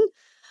reduction.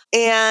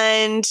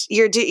 And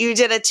you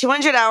did a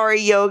 200-hour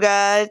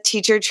yoga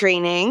teacher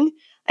training.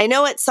 I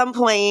know at some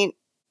point,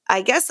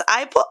 I guess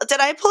did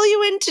I pull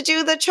you in to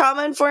do the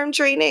trauma-informed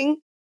training?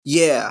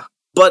 Yeah,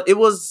 but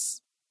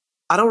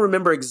I don't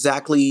remember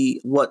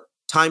exactly what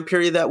time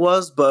period that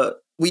was, but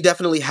we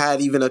definitely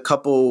had even a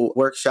couple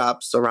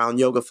workshops around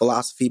yoga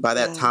philosophy by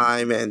that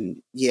time.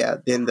 And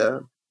then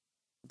the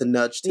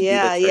nudge to do the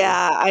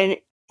training.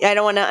 I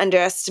don't want to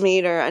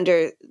underestimate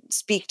or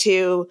speak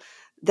to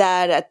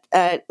that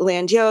at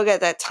Land Yoga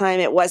at that time.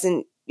 It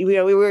wasn't, we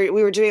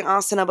were doing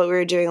asana, but we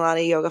were doing a lot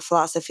of yoga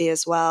philosophy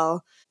as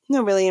well.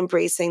 Really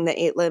embracing the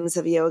 8 limbs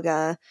of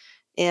yoga.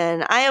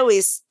 And I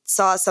always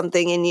saw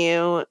something in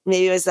you.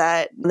 Maybe it was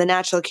that the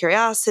natural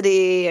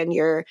curiosity and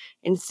your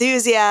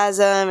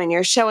enthusiasm, and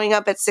you're showing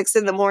up at 6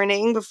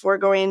 a.m. before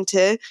going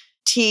to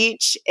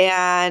teach.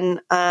 And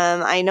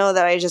I know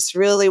that I just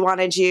really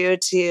wanted you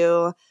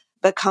to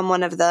become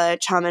one of the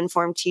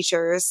trauma-informed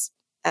teachers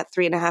at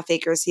 3.5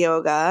 Acres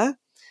Yoga.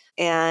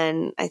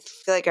 And I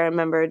feel like I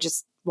remember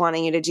just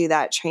wanting you to do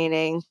that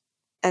training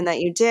and that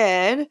you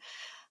did.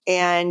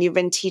 And you've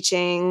been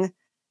teaching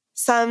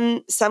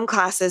some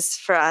classes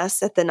for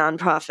us at the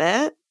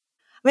nonprofit. I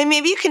mean,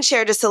 maybe you can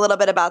share just a little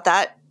bit about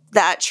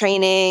that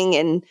training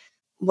and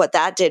what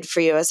that did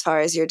for you as far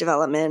as your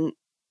development.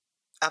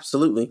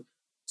 Absolutely.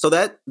 So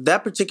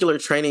that particular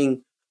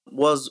training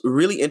was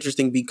really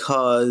interesting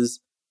because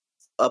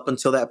up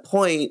until that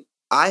point,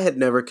 I had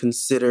never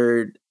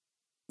considered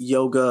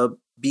yoga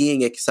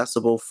being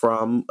accessible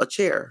from a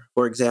chair,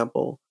 for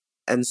example.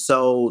 And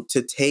so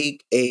to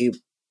take a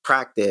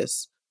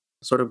practice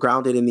sort of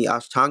grounded in the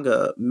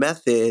Ashtanga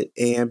method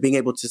and being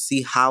able to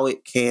see how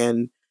it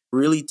can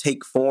really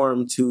take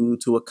form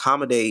to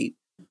accommodate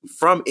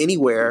from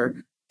anywhere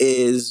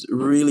is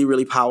really,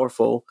 really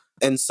powerful.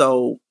 And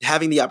so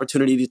having the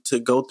opportunity to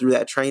go through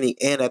that training,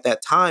 and at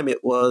that time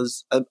it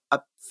was, I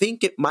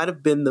think it might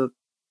have been the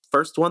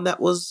first one that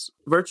was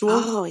virtual.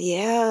 Oh,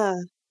 yeah.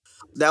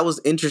 That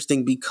was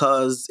interesting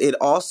because it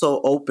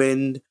also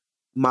opened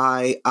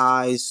my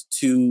eyes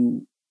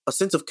to a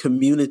sense of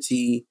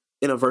community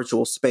in a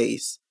virtual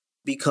space.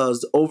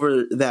 Because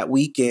over that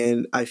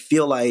weekend, I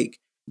feel like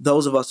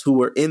those of us who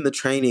were in the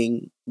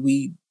training,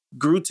 we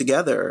grew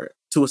together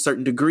to a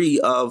certain degree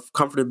of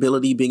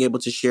comfortability, being able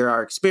to share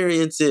our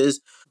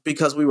experiences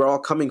because we were all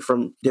coming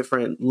from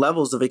different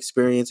levels of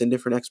experience and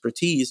different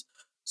expertise.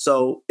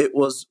 So it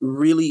was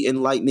really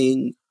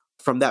enlightening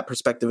from that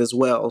perspective as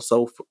well.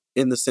 So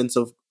in the sense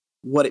of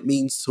what it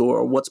means to,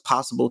 or what's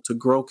possible to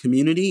grow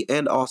community,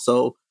 and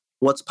also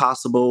what's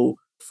possible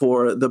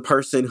for the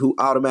person who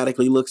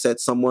automatically looks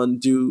at someone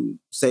do,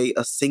 say,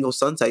 a single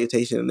sun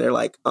salutation and they're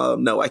like,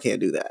 no, I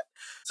can't do that.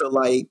 So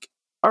like,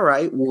 all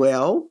right,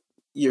 well,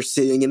 you're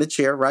sitting in a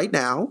chair right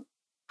now.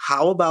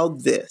 How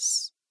about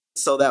this?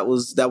 So that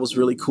was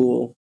really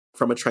cool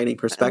from a training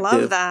I perspective.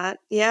 love that.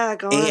 Yeah,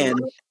 go on.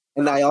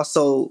 And I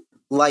also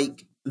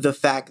like the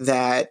fact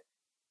that,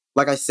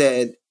 like I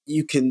said,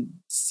 you can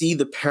see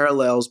the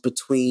parallels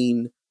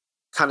between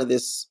kind of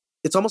this,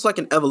 it's almost like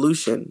an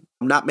evolution.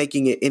 I'm not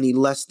making it any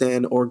less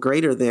than or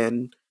greater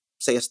than,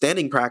 say, a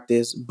standing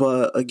practice,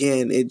 but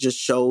again, it just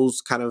shows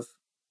kind of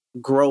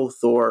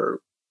growth or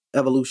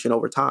evolution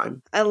over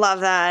time. I love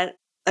that.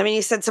 I mean,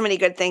 you said so many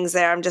good things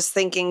there. I'm just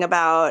thinking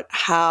about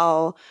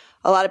how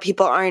a lot of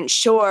people aren't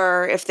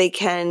sure if they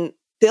can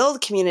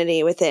build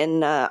community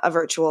within a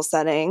virtual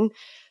setting.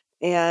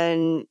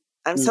 And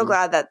I'm so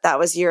glad that that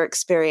was your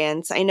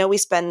experience. I know we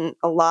spend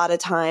a lot of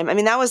time. I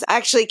mean, that was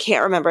actually,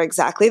 can't remember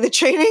exactly the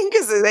training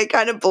because they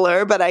kind of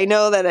blur, but I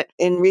know that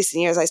in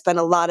recent years, I spent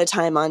a lot of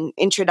time on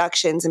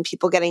introductions and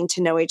people getting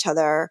to know each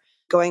other,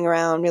 going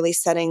around really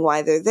setting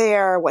why they're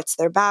there, what's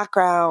their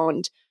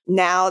background.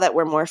 Now that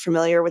we're more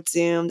familiar with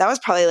Zoom, that was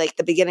probably like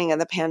the beginning of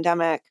the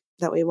pandemic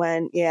that we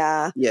went.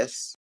 Yeah.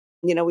 Yes.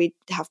 You know, we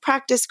have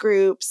practice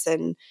groups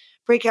and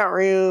breakout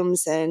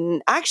rooms,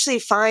 and actually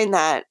find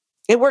that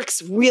it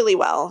works really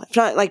well, if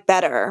not like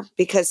better,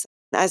 because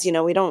as you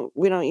know, we don't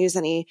use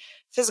any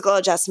physical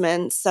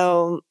adjustments.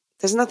 So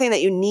there's nothing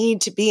that you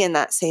need to be in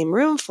that same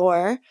room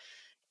for.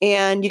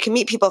 And you can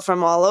meet people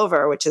from all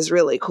over, which is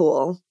really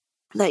cool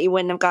that you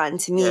wouldn't have gotten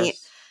to meet.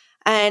 Yes.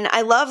 And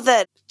I love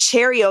that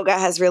chair yoga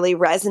has really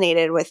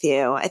resonated with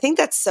you. I think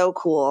that's so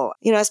cool,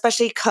 you know,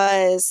 especially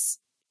because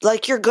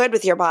like you're good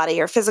with your body,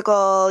 you're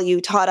physical.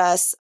 You taught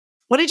us,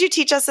 what did you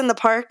teach us in the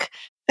park?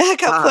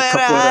 Capoeira.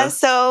 Capoeira.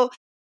 So,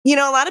 you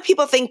know, a lot of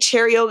people think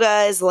chair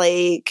yoga is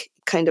like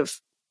kind of,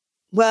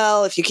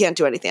 well, if you can't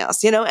do anything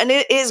else, you know, and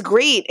it is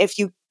great if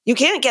you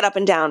can't get up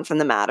and down from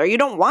the mat or you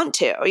don't want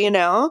to, you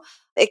know,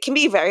 it can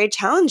be very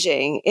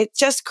challenging. It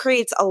just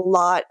creates a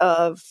lot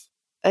of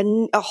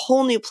a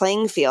whole new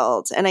playing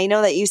field. And I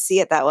know that you see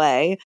it that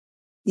way.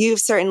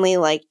 You've certainly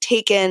like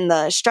taken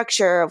the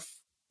structure of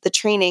the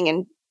training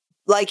and,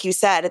 like you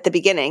said at the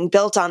beginning,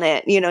 built on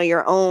it, you know,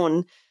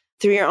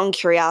 through your own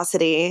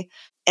curiosity.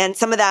 And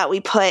some of that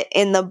we put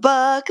in the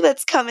book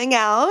that's coming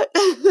out,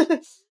 The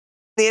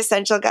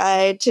Essential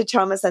Guide to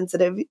Trauma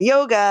Sensitive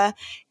Yoga.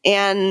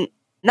 And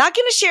not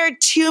going to share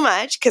too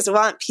much because I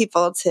want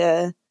people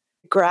to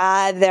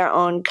grab their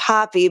own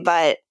copy.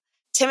 But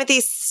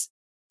Timothy's,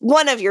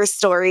 one of your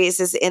stories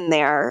is in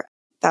there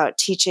about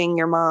teaching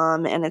your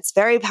mom, and it's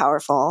very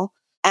powerful.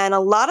 And a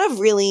lot of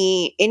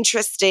really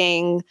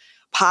interesting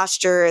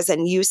postures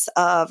and use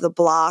of the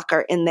block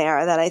are in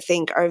there that I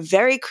think are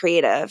very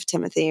creative,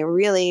 Timothy,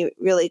 really,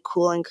 really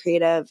cool and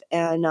creative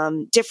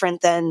and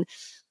different than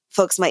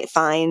folks might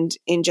find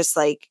in just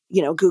like,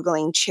 you know,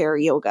 Googling chair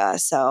yoga.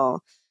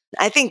 So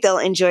I think they'll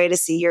enjoy to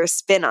see your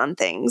spin on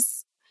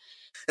things.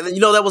 And then, you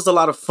know, that was a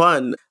lot of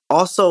fun.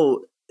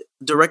 Also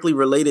directly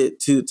related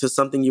to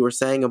something you were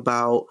saying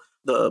about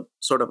the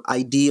sort of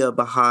idea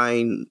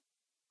behind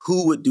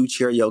who would do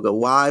chair yoga,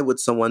 why would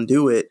someone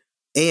do it,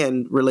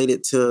 and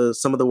related to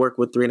some of the work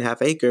with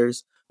 3.5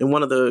 Acres. In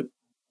one of the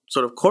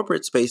sort of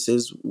corporate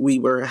spaces, we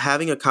were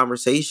having a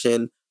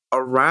conversation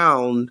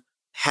around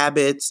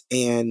habits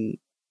and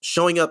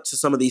showing up to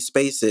some of these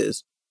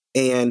spaces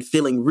and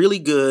feeling really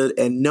good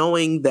and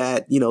knowing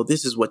that,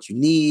 this is what you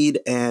need,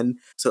 and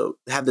to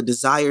have the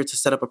desire to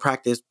set up a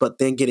practice, but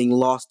then getting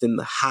lost in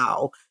the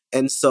how.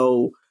 And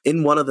so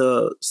in one of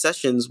the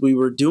sessions, we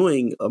were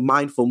doing a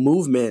mindful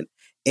movement,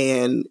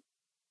 and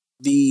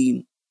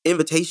the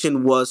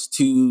invitation was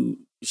to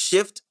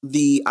shift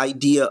the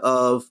idea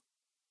of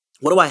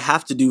what do I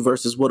have to do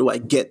versus what do I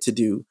get to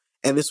do.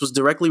 And this was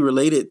directly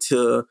related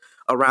to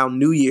around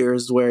New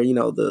Year's, where,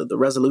 the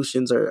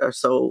resolutions are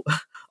so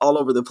all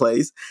over the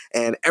place,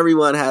 and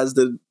everyone has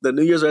the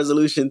New Year's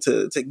resolution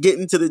to get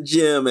into the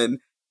gym.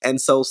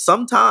 And so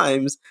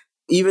sometimes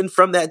even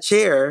from that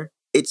chair,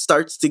 it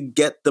starts to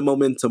get the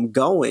momentum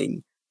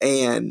going.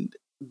 And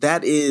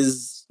that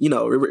is,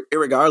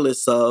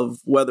 regardless of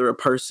whether a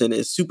person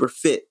is super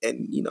fit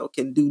and,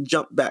 can do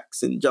jump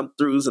backs and jump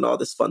throughs and all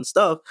this fun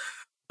stuff.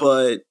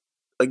 But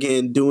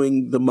again,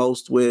 doing the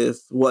most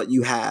with what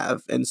you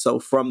have. And so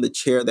from the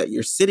chair that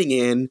you're sitting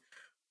in,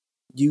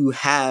 you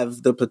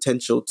have the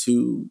potential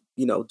to,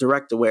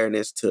 direct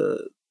awareness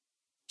to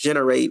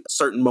generate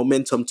certain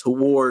momentum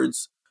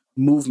towards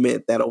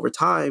movement that over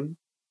time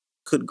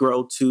could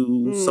grow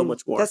to so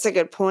much more. That's a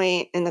good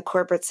point. In the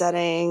corporate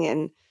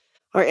setting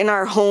or in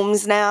our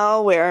homes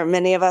now, where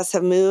many of us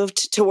have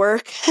moved to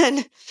work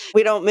and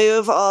we don't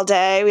move all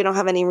day. We don't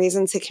have any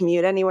reason to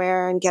commute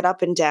anywhere and get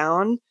up and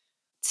down.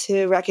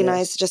 To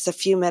recognize just a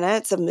few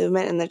minutes of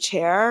movement in the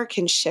chair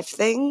can shift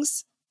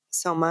things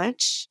so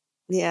much.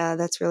 Yeah,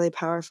 that's really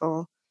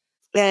powerful.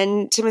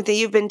 And Timothy,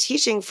 you've been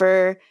teaching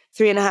for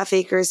 3.5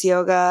 Acres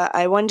Yoga.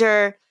 I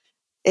wonder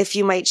if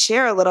you might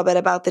share a little bit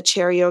about the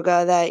chair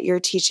yoga that you're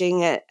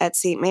teaching at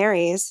St.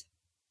 Mary's.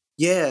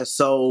 Yeah,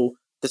 so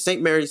the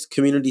St. Mary's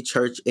Community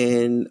Church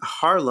in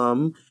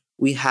Harlem,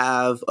 we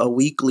have a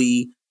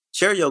weekly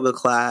chair yoga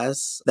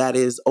class that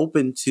is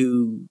open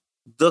to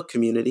the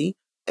community.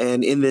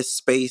 And in this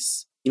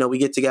space, we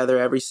get together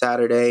every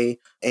Saturday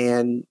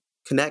and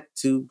connect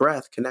to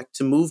breath, connect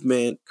to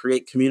movement,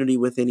 create community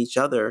within each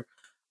other.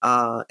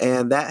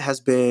 And that has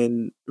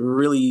been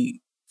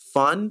really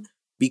fun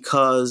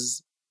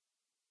because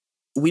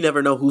we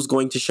never know who's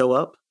going to show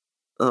up.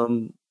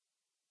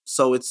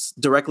 So it's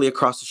directly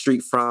across the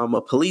street from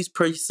a police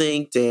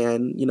precinct.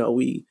 And,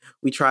 we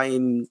try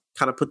and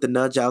kind of put the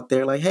nudge out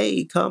there like,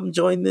 hey, come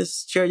join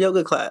this chair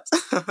yoga class.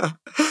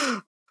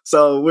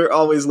 So we're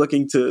always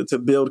looking to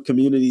build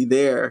community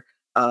there.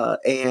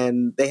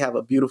 And they have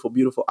a beautiful,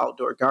 beautiful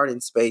outdoor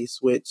garden space,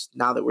 which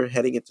now that we're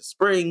heading into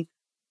spring,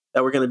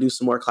 that we're going to do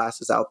some more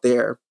classes out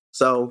there.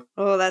 So,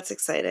 oh, that's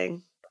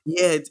exciting.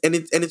 Yeah.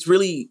 It's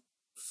really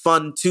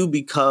fun too,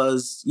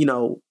 because,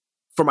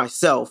 for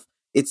myself,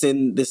 it's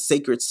in this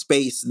sacred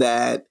space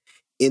that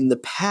in the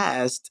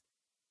past,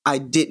 I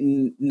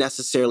didn't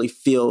necessarily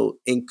feel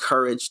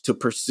encouraged to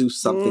pursue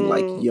something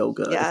like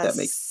yoga, if that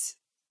makes sense.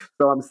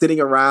 So I'm sitting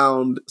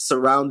around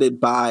surrounded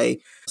by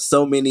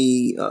so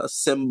many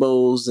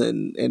symbols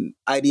and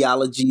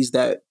ideologies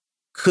that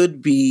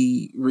could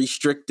be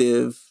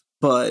restrictive,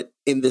 but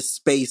in this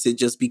space, it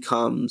just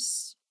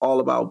becomes all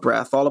about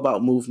breath, all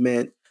about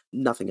movement,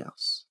 nothing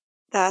else.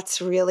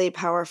 That's really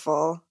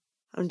powerful.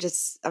 I'm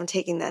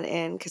taking that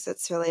in because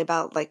it's really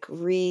about like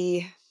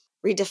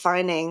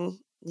redefining,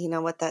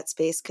 what that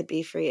space could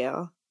be for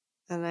you.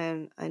 And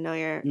then I know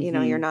you're,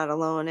 you're not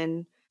alone,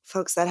 and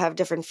folks that have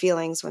different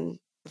feelings when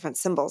different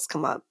symbols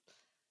come up.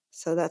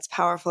 So that's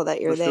powerful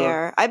that you're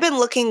there. I've been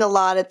looking a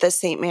lot at the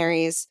St.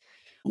 Mary's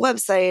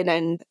website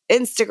and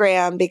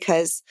Instagram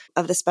because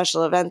of the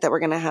special event that we're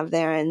going to have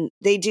there. And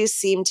they do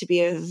seem to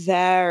be a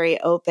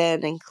very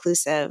open,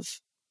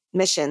 inclusive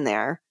mission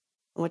there,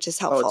 which is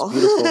helpful. Oh,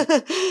 it's beautiful.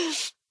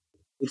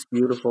 It's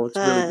beautiful. It's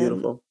really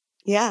beautiful.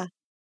 Yeah.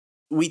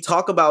 We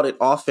talk about it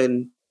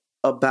often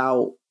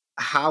about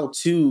how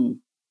to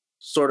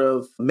sort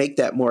of make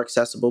that more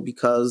accessible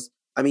because,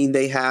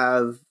 they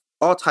have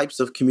all types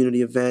of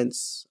community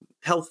events,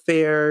 health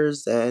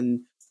fairs,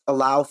 and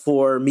allow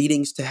for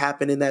meetings to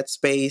happen in that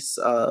space.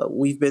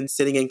 We've been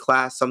sitting in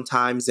class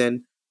sometimes,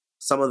 and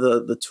some of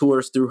the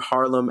tours through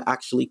Harlem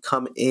actually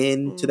come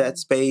into that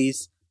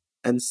space.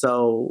 And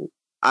so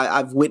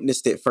I've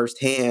witnessed it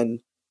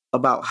firsthand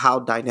about how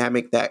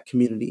dynamic that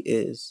community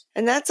is.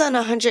 And that's on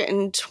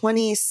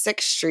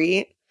 126th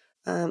Street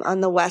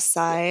on the west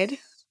side.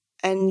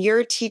 And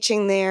you're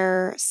teaching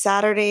there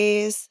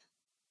Saturdays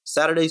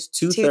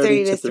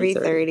 2:30 to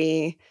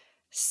 3:30.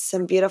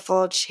 Some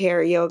beautiful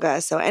chair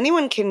yoga. So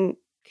anyone can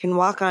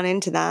walk on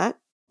into that.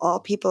 All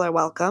people are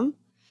welcome.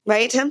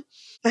 Right, Tim?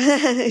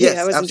 Yes,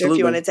 I wasn't absolutely. sure if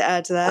you wanted to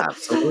add to that.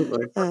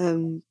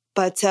 Absolutely.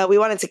 But we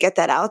wanted to get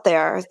that out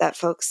there, that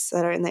folks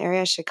that are in the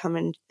area should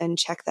come and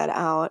check that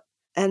out.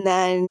 And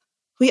then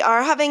we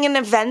are having an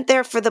event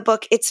there for the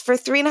book. It's for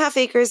 3.5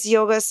 Acres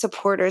Yoga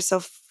supporters.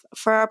 So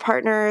for our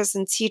partners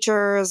and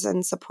teachers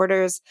and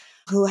supporters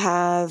who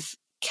have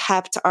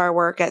kept our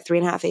work at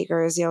 3.5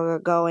 Acres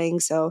Yoga going.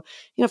 So,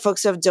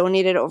 folks who have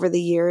donated over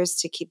the years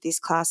to keep these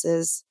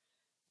classes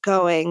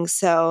going.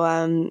 So,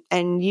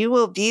 and you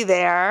will be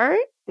there.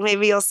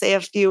 Maybe you'll say a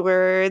few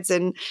words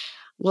and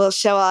we'll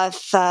show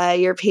off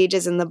your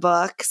pages in the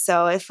book.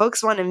 So if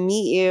folks want to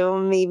meet you,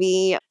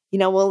 maybe,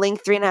 we'll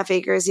link 3.5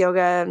 Acres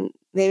Yoga.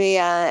 Maybe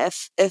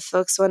if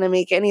folks want to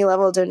make any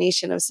level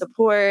donation of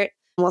support,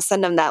 we'll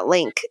send them that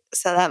link.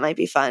 So that might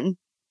be fun.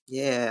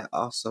 Yeah,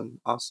 awesome.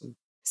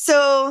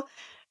 So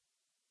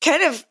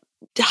kind of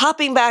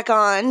hopping back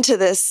on to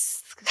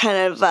this kind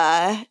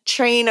of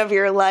train of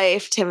your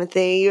life,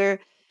 Timothy,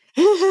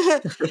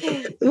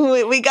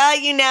 we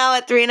got you now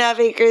at 3.5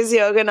 Acres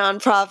Yoga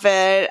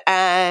Nonprofit.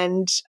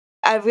 And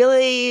I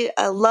really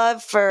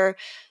love for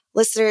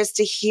listeners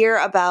to hear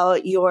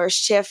about your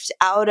shift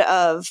out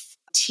of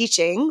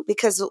teaching,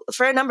 because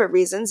for a number of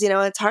reasons,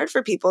 it's hard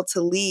for people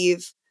to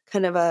leave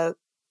kind of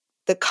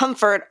the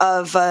comfort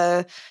of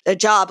a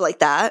job like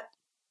that.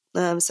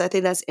 So I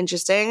think that's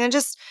interesting. And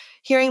just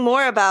hearing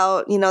more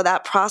about,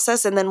 that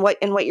process and then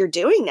what you're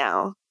doing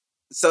now.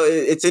 So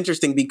it's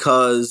interesting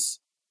because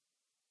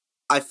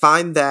I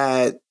find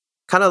that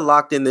kind of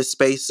locked in this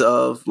space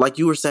of, like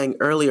you were saying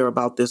earlier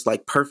about this,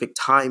 like perfect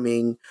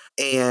timing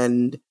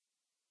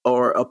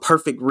or a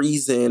perfect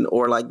reason,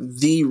 or like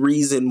the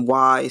reason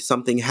why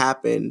something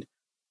happened.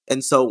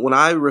 And so when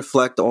I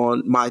reflect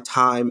on my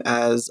time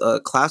as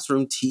a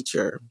classroom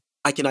teacher,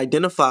 I can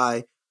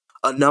identify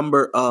a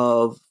number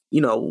of,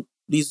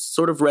 these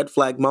sort of red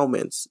flag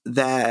moments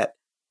that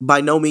by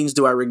no means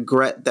do I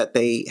regret that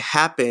they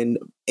happened.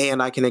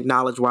 And I can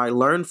acknowledge where I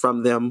learned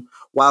from them,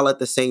 while at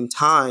the same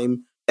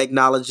time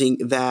acknowledging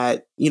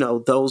that,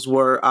 those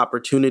were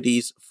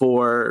opportunities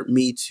for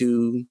me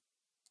to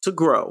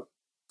grow.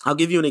 I'll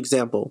give you an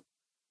example.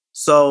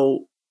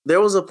 So there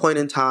was a point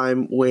in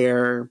time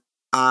where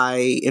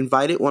I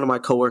invited one of my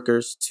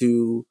coworkers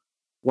to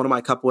one of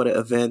my capoeira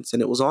events,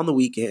 and it was on the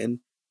weekend.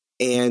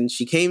 And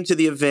she came to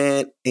the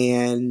event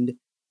and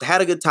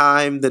had a good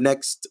time. The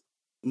next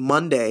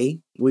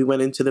Monday, we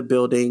went into the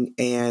building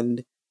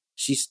and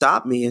she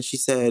stopped me and she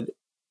said,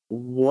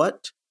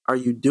 "What are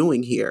you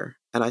doing here?"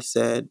 And I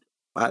said,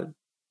 "What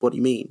do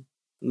you mean?"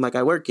 I'm like,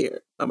 "I work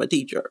here. I'm a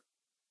teacher."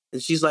 And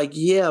she's like,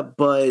 "Yeah,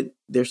 but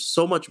there's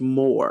so much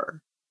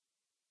more."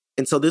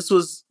 And so this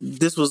was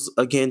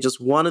again just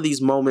one of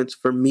these moments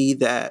for me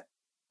that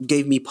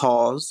gave me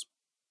pause,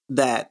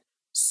 that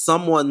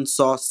someone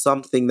saw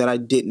something that I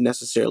didn't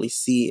necessarily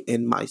see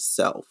in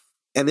myself.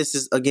 And this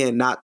is, again,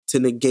 not to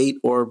negate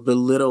or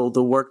belittle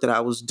the work that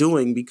I was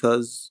doing,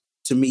 because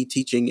to me,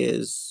 teaching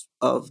is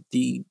of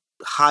the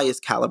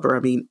highest caliber. I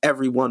mean,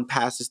 everyone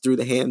passes through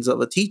the hands of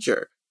a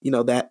teacher.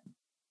 That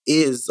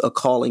is a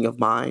calling of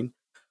mine,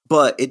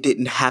 but it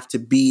didn't have to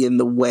be in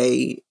the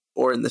way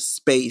or in the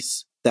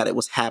space that it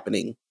was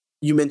happening.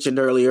 You mentioned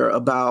earlier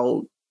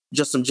about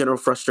just some general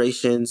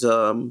frustrations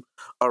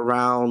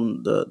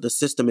around the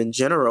system in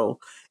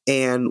general.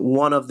 And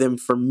one of them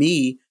for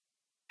me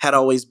had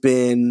always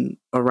been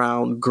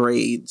around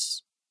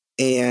grades.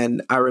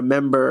 And I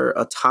remember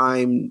a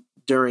time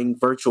during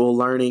virtual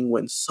learning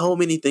when so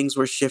many things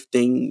were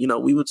shifting.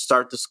 We would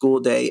start the school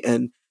day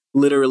and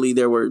literally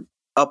there were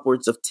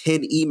upwards of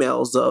 10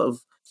 emails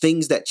of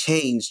things that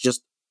changed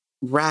just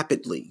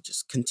rapidly,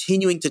 just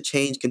continuing to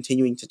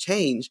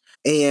change.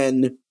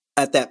 And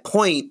at that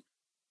point,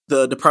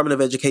 the Department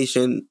of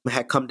Education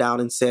had come down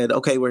and said,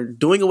 okay, we're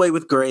doing away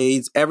with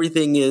grades.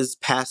 Everything is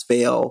pass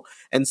fail.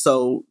 And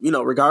so,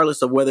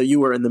 regardless of whether you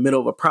were in the middle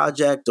of a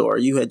project or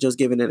you had just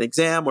given an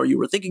exam or you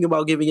were thinking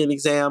about giving an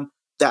exam,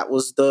 that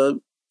was the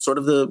sort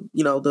of the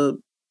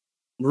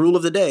rule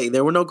of the day.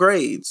 There were no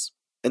grades.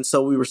 And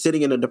so we were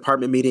sitting in a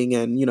department meeting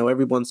and,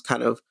 everyone's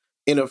kind of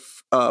in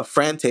a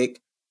frantic.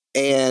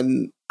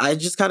 And I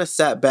just kind of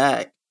sat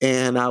back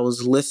and I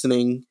was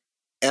listening.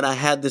 And I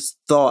had this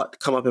thought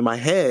come up in my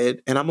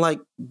head and I'm like,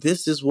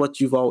 this is what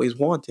you've always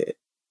wanted.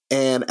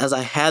 And as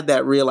I had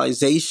that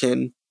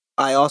realization,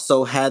 I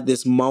also had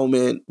this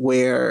moment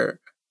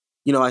where,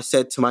 I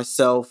said to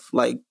myself,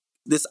 like,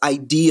 this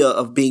idea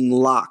of being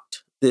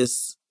locked,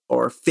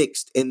 or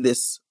fixed in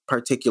this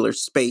particular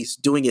space,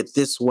 doing it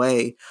this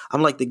way,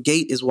 I'm like, the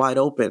gate is wide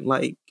open.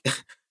 Like,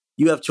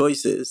 you have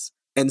choices.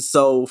 And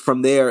so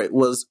from there, it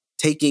was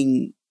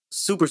taking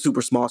super,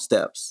 super small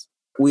steps.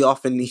 We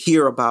often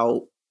hear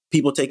about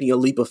people taking a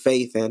leap of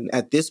faith. And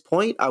at this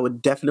point, I would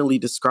definitely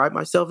describe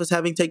myself as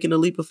having taken a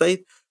leap of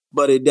faith,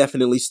 but it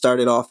definitely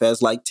started off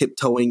as like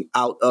tiptoeing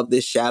out of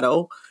this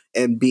shadow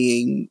and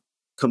being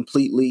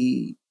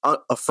completely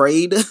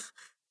afraid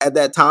at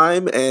that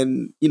time.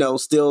 And,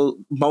 still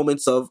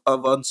moments of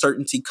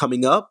uncertainty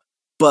coming up.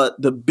 But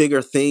the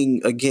bigger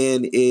thing,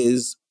 again,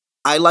 is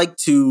I like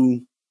to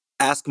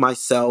ask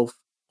myself,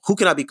 who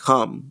can I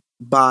become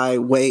by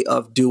way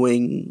of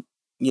doing,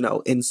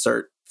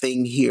 insert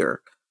thing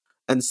here.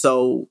 And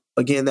so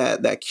again,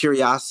 that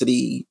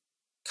curiosity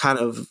kind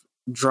of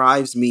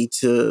drives me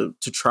to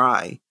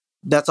try.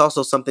 That's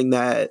also something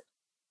that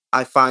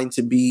I find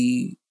to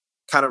be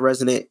kind of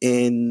resonant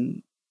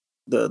in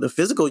the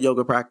physical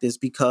yoga practice,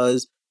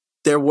 because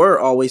there were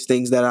always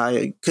things that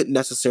I couldn't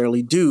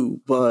necessarily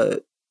do,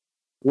 but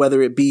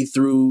whether it be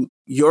through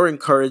your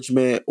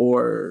encouragement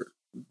or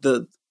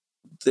the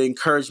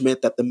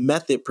encouragement that the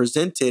method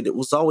presented, it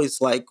was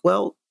always like,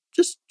 well,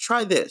 just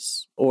try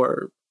this,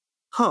 or,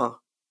 huh.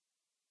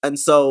 And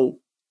so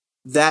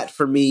that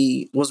for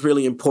me was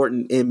really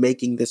important in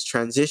making this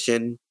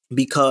transition,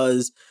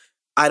 because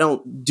I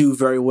don't do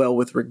very well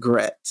with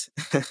regret.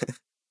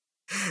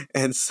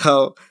 And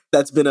so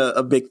that's been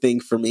a big thing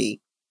for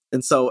me.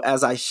 And so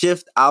as I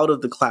shift out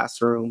of the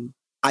classroom,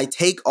 I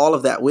take all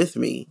of that with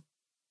me.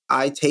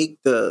 I take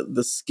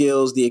the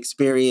skills, the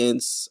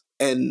experience,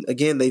 and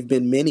again, they've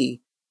been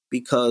many,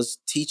 because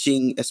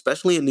teaching,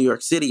 especially in New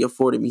York City,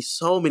 afforded me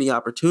so many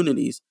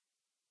opportunities,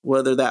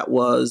 whether that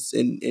was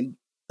in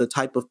the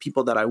type of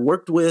people that I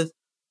worked with,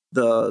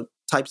 the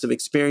types of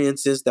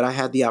experiences that I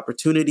had the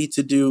opportunity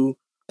to do.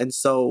 And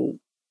so,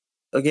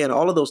 again,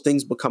 all of those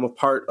things become a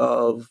part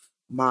of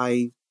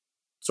my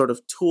sort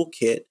of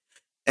toolkit.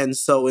 And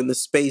so, in the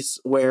space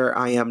where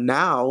I am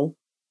now,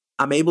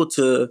 I'm able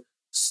to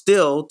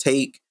still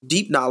take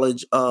deep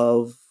knowledge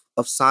of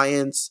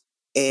science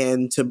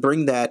and to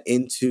bring that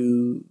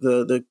into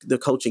the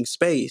coaching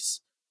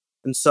space.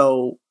 And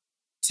so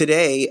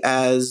today,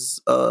 as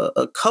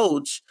a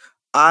coach,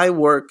 I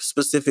work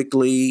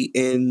specifically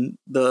in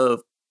the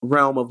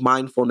realm of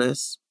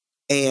mindfulness.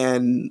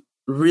 And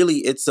really,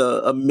 it's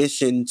a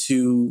mission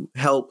to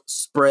help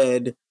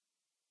spread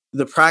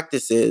the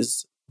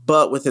practices,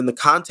 but within the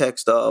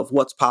context of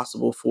what's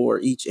possible for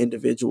each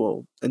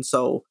individual. And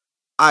so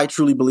I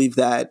truly believe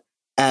that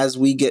as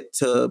we get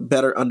to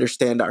better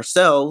understand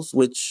ourselves,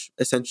 which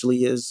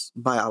essentially is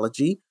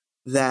biology,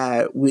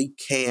 that we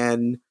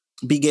can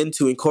begin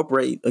to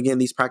incorporate, again,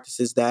 these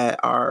practices that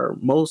are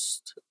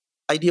most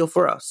ideal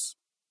for us.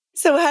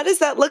 So how does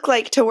that look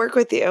like to work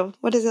with you?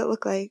 What does it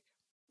look like?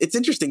 It's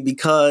interesting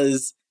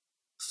because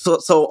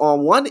so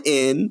on one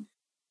end,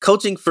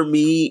 coaching for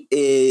me,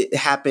 it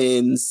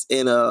happens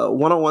in a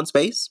one-on-one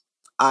space.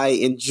 I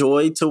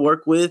enjoy to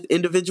work with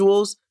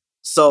individuals.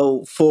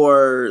 So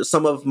for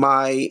some of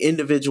my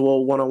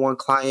individual one-on-one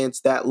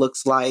clients, that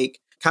looks like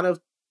kind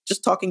of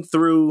just talking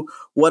through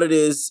what it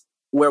is,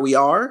 where we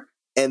are,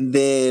 and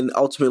then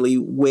ultimately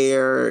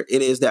where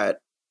it is that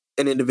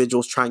an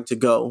individual is trying to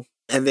go.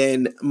 And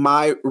then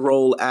my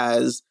role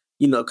as,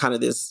 kind of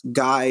this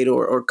guide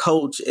or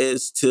coach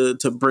is to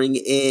bring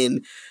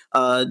in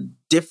a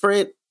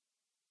different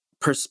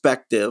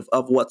perspective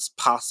of what's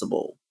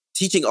possible.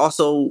 Teaching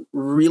also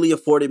really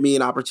afforded me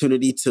an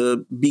opportunity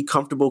to be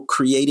comfortable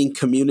creating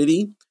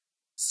community.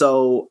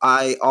 So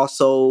I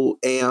also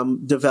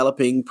am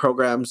developing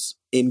programs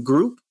in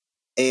group.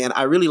 And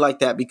I really like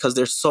that because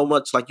there's so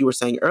much, like you were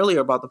saying earlier,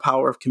 about the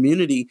power of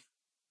community.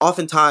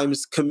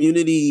 Oftentimes,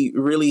 community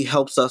really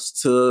helps us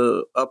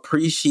to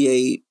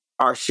appreciate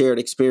our shared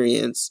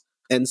experience.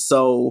 And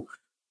so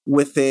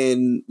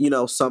within,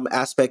 some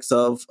aspects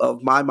of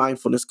my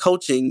mindfulness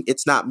coaching,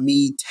 it's not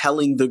me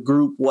telling the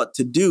group what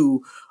to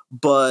do,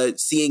 but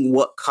seeing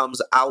what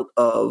comes out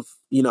of,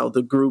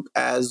 the group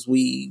as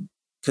we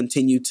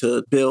continue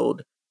to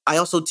build. I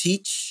also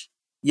teach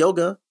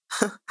yoga.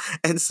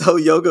 And so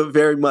yoga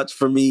very much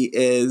for me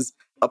is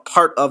a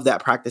part of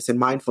that practice in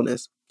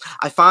mindfulness.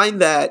 I find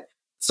that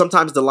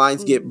sometimes the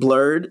lines get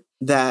blurred,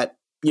 that,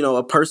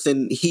 a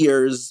person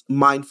hears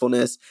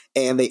mindfulness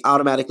and they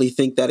automatically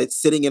think that it's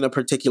sitting in a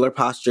particular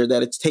posture,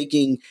 that it's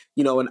taking,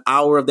 an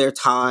hour of their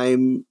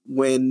time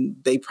when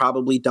they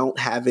probably don't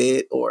have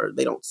it or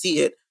they don't see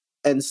it.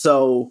 And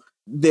so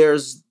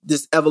there's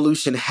this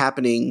evolution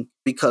happening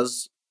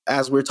because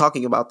as we're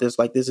talking about this,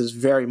 like this is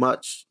very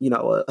much,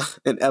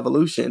 an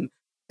evolution.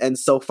 And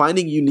so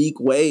finding unique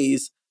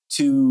ways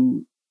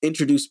to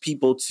introduce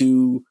people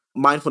to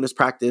mindfulness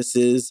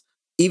practices,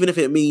 even if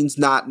it means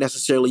not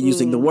necessarily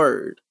using the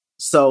word.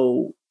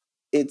 So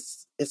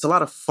it's a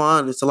lot of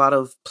fun. It's a lot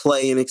of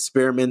play and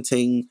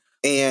experimenting.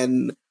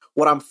 And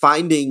what I'm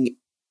finding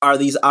are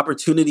these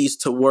opportunities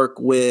to work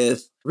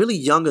with really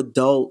young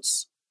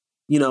adults,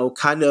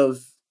 kind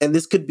of, and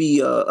this could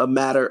be a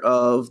matter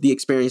of the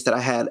experience that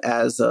I had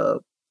as a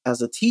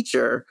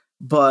teacher,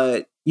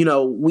 but,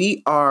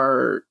 we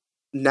are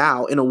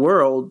now in a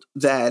world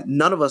that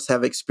none of us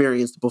have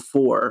experienced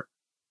before,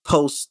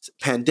 post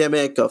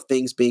pandemic, of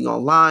things being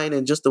online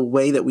and just the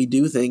way that we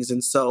do things.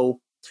 And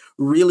so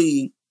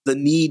really the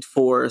need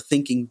for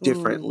thinking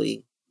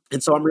differently.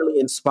 And so I'm really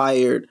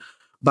inspired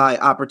by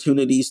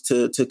opportunities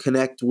to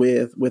connect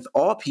with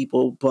all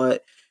people,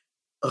 but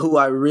who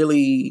I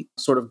really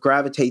sort of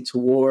gravitate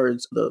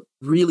towards the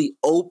really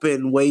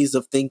open ways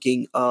of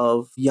thinking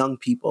of young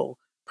people,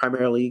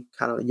 primarily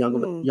kind of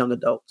young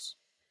adults.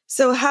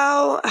 So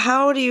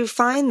how do you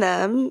find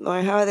them,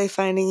 or how are they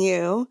finding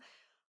you?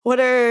 What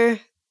are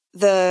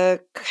the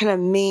kind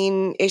of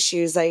main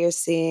issues that you're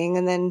seeing?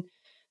 And then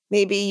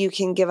maybe you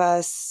can give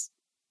us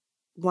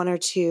one or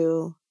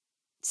two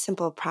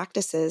simple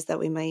practices that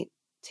we might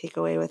take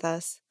away with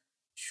us.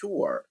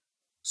 Sure.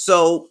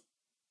 So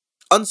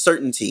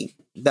uncertainty,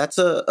 that's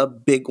a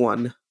big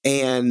one.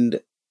 And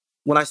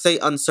when I say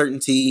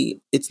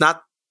uncertainty, it's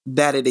not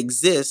that it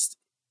exists,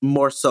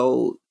 more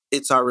so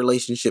it's our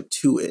relationship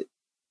to it.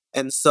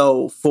 And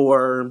so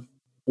for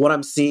what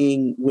I'm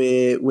seeing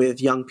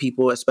with young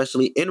people,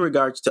 especially in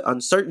regards to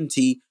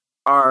uncertainty,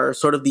 are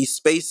sort of these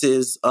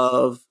spaces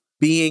of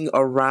being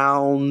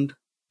around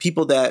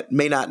people that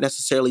may not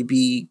necessarily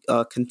be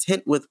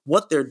content with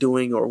what they're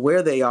doing or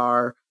where they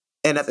are,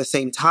 and at the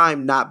same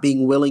time not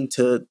being willing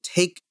to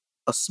take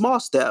a small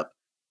step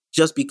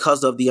just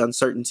because of the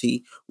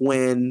uncertainty.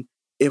 When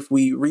if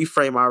we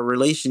reframe our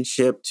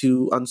relationship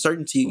to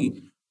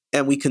uncertainty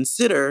and we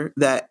consider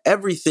that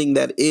everything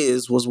that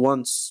is was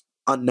once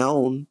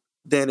unknown,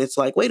 then it's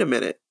like, wait a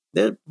minute,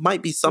 there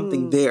might be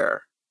something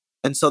there.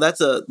 And so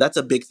that's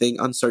a big thing,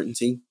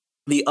 uncertainty.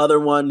 The other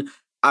one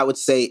I would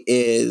say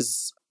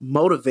is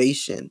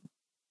motivation,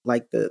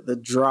 like the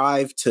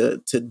drive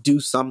to do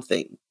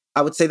something.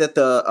 I would say that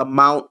the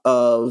amount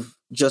of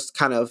just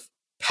kind of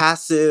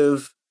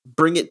passive,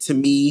 bring it to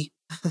me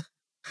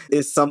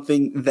is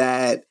something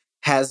that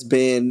has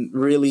been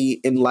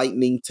really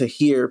enlightening to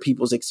hear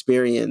people's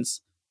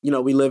experience.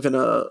 We live in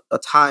a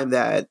time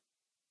that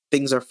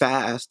things are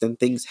fast and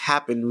things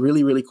happen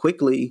really, really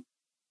quickly.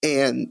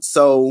 And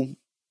so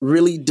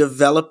really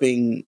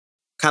developing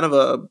kind of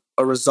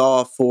a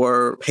resolve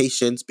for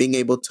patience, being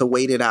able to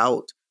wait it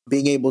out,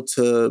 being able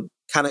to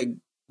kind of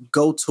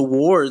go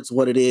towards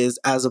what it is,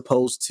 as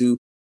opposed to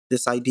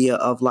this idea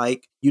of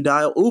like, you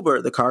dial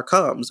Uber, the car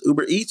comes.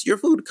 Uber Eats, your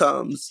food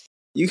comes.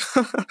 You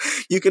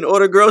you can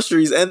order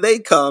groceries and they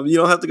come. You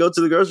don't have to go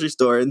to the grocery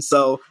store. And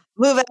so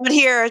move out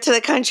here to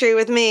the country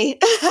with me.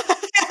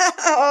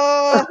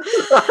 Oh,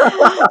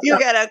 you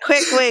got a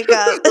quick wake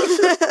up.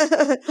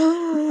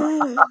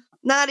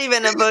 Not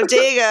even a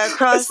bodega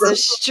across the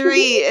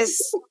street.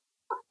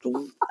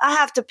 I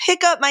have to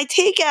pick up my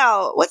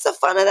takeout. What's the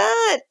fun of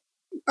that?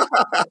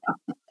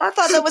 I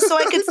thought that was so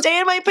I could stay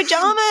in my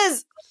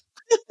pajamas.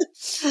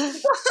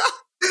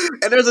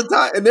 And there's a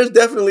time, and there's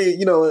definitely,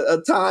 a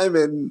time,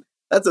 and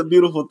that's a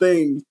beautiful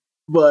thing.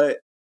 But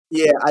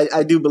yeah,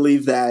 I do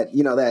believe that,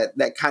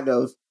 that kind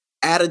of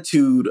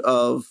attitude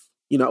of,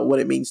 what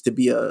it means to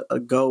be a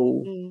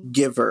go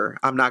giver.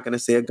 I'm not going to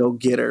say a go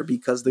getter,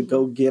 because the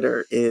go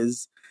getter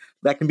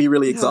that can be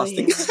really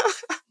exhausting.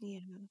 Yeah.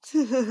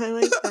 I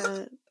like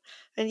that.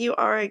 And you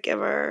are a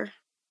giver.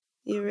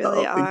 You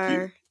really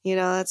are.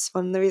 That's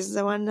one of the reasons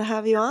I wanted to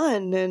have you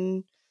on.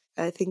 And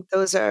I think that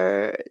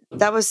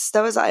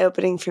was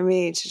eye-opening for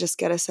me to just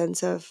get a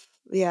sense of,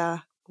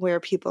 where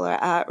people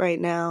are at right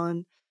now.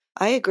 And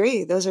I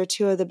agree. Those are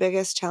two of the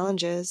biggest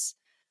challenges.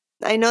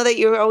 I know that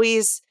you're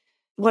always,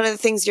 one of the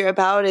things you're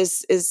about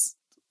is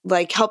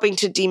like helping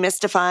to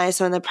demystify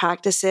some of the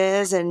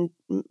practices and,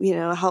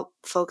 help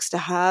folks to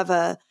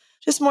have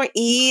just more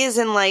ease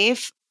in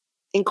life,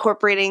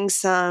 incorporating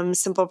some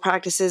simple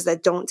practices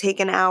that don't take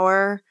an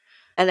hour.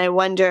 And I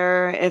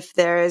wonder if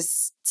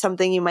there's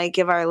something you might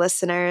give our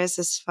listeners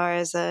as far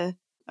as a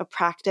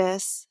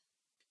practice.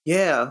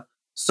 Yeah.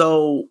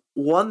 So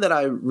one that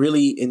I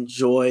really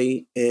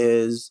enjoy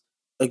is,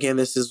 again,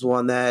 this is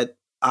one that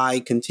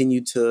I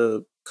continue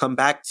to come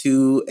back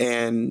to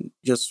and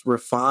just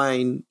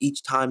refine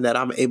each time that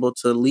I'm able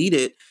to lead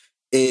it,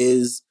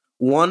 is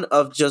one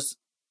of just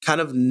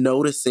kind of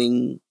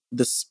noticing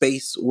the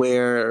space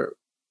where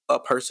a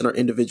person or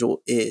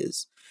individual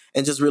is,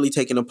 and just really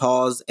taking a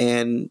pause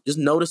and just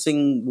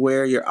noticing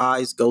where your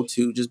eyes go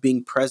to, just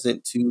being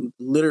present to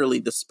literally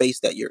the space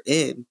that you're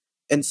in.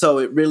 And so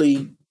it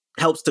really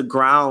helps to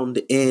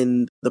ground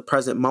in the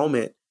present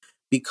moment,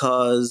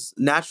 because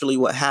naturally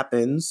what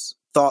happens,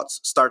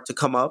 thoughts start to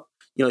come up.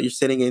 You're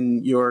sitting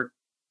in your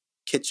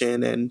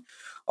kitchen and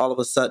all of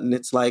a sudden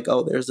it's like,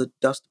 oh, there's a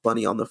dust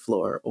bunny on the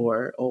floor,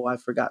 or, oh, I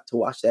forgot to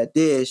wash that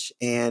dish.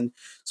 And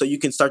so you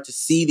can start to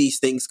see these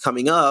things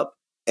coming up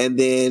and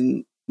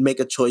then make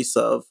a choice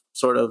of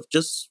sort of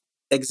just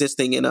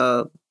existing in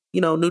a,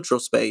 neutral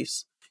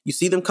space. You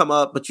see them come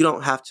up, but you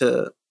don't have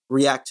to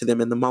react to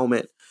them in the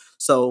moment.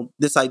 So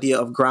this idea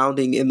of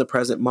grounding in the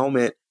present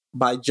moment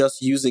by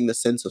just using the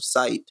sense of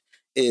sight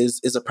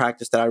is a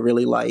practice that I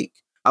really like.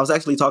 I was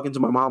actually talking to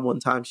my mom one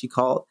time. She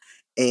called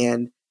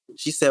and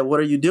she said, "What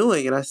are you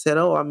doing?" And I said,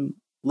 "Oh, I'm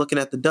looking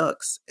at the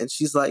ducks." And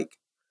she's like,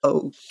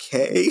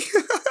 "Okay."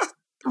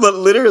 But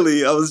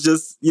literally, I was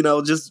just,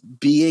 just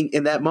being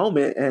in that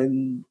moment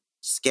and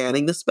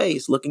scanning the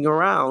space, looking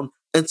around.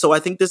 And so I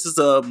think this is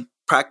a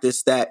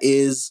practice that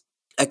is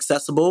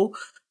accessible,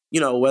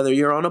 whether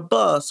you're on a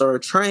bus or a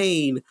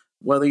train,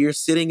 whether you're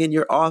sitting in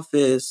your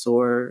office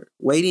or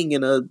waiting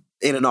in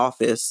an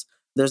office.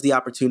 There's the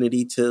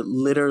opportunity to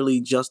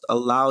literally just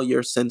allow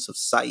your sense of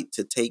sight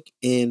to take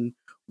in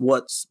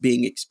what's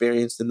being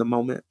experienced in the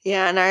moment.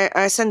 Yeah, and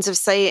our sense of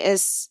sight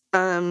is,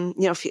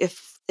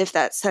 if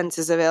that sense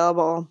is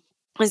available,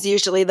 is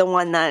usually the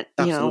one that,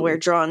 we're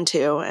drawn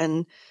to.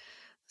 And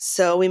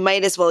so we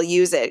might as well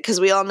use it,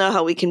 because we all know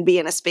how we can be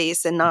in a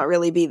space and not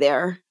really be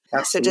there.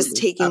 Absolutely. So just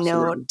taking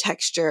note,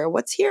 texture,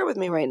 what's here with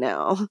me right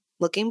now,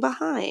 looking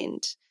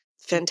behind.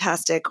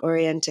 Fantastic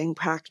orienting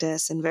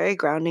practice and very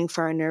grounding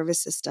for our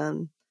nervous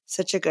system.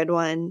 Such a good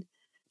one.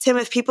 Tim,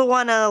 if people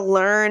want to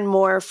learn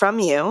more from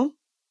you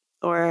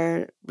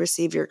or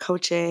receive your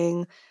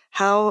coaching,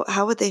 how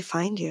would they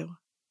find you?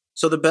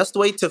 So the best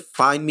way to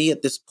find me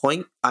at this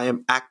point, I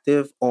am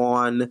active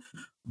on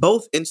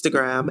both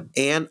Instagram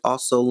and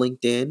also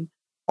LinkedIn.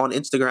 On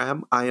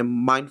Instagram, I am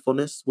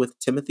Mindfulness with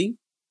Timothy.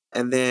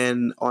 And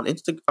then on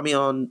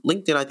on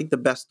LinkedIn, I think the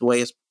best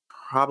way is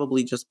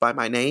probably just by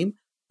my name.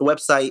 The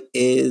website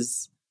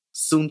is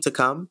soon to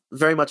come,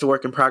 very much a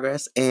work in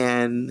progress,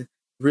 and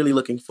really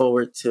looking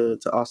forward to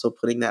also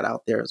putting that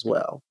out there as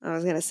well. I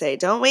was going to say,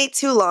 don't wait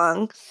too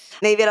long.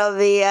 Maybe it'll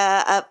be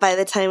up by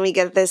the time we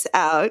get this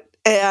out.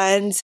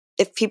 And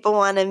if people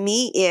want to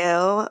meet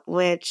you,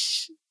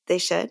 which they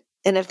should,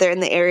 and if they're in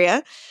the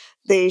area,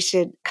 they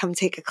should come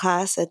take a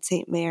class at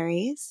St.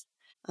 Mary's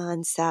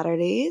on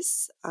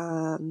Saturdays,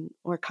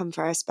 or come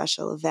for our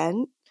special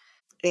event.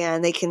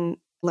 And they can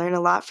learn a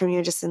lot from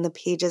you just in the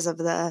pages of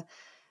the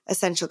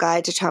Essential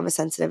Guide to Trauma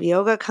Sensitive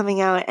Yoga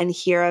coming out, and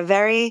hear a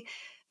very,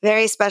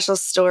 very special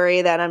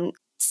story that I'm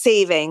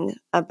saving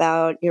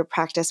about your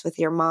practice with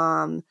your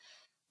mom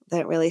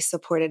that really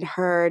supported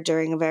her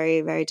during a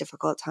very, very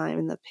difficult time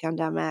in the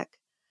pandemic.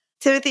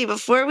 Timothy,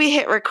 before we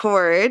hit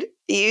record,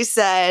 you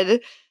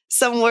said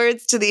some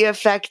words to the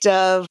effect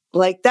of,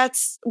 like,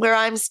 that's where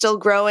I'm still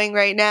growing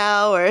right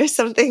now, or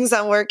some things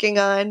I'm working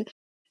on.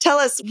 Tell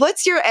us,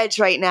 what's your edge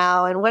right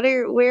now, and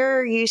where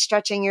are you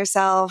stretching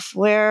yourself?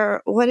 What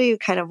are you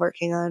kind of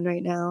working on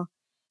right now?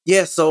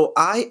 Yeah, so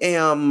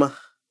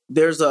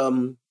there's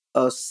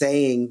a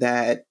saying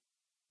that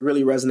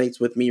really resonates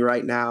with me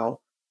right now,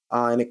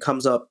 and it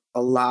comes up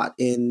a lot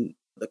in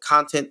the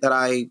content that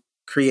I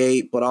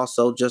create, but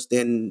also just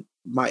in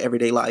my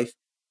everyday life,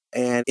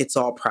 and it's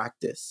all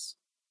practice.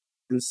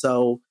 And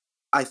so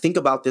I think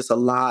about this a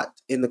lot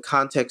in the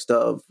context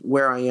of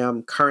where I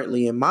am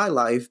currently in my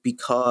life,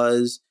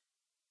 because,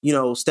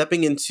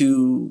 stepping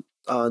into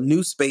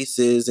new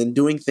spaces and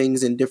doing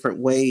things in different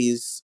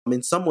ways,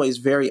 in some ways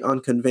very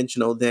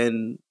unconventional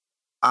than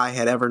I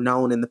had ever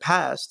known in the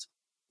past,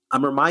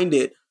 I'm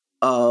reminded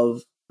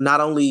of not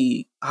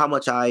only how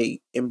much I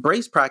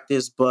embrace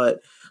practice, but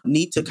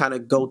need to kind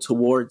of go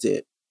towards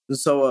it. And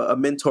so a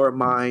mentor of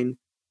mine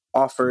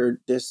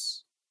offered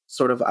this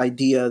sort of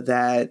idea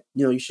that,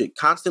 you should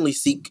constantly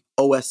seek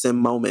OSM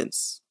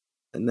moments.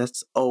 And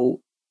that's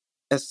OSH,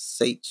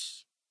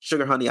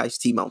 sugar, honey,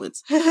 iced tea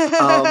moments,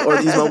 or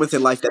these moments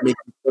in life that make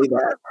you say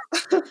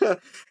that.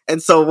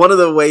 And so one of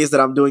the ways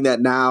that I'm doing that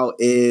now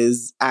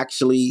is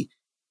actually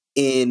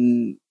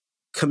in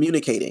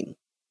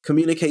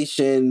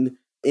communication,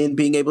 in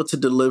being able to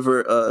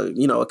deliver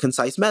a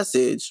concise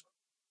message.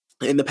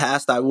 In the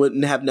past, I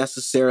wouldn't have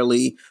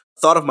necessarily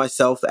thought of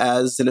myself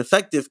as an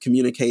effective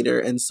communicator.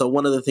 And so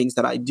one of the things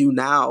that I do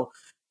now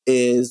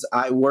is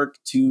I work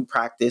to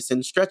practice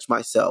and stretch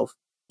myself.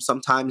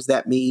 Sometimes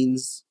that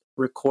means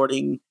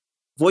recording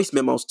voice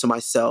memos to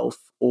myself,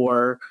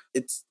 or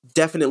it's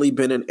definitely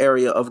been an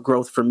area of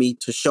growth for me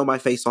to show my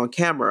face on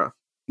camera.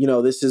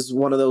 This is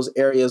one of those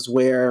areas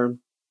where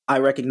I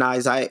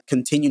recognize I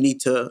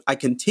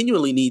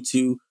continually need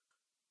to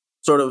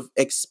sort of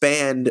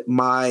expand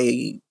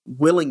my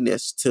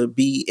willingness to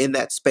be in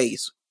that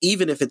space,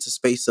 even if it's a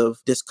space of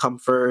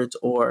discomfort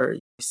or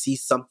see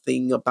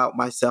something about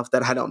myself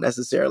that I don't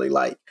necessarily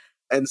like.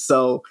 And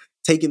so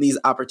taking these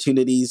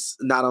opportunities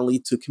not only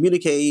to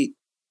communicate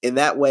in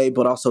that way,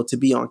 but also to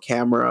be on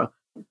camera.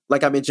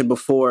 Like I mentioned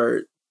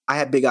before, I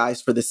had big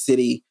eyes for the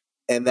city,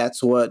 and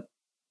that's what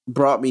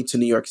brought me to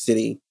New York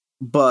City.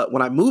 But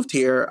when I moved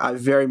here, I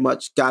very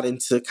much got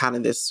into kind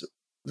of this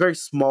very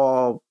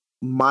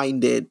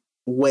small-minded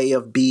way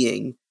of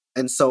being.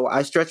 And so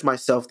I stretch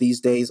myself these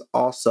days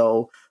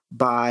also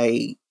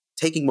by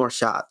taking more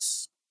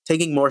shots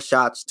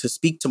to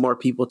speak to more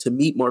people, to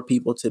meet more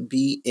people, to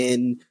be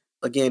in,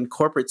 again,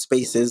 corporate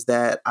spaces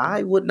that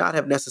I would not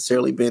have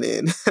necessarily been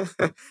in.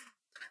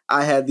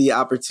 I had the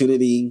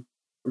opportunity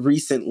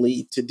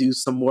recently to do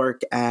some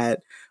work at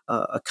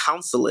a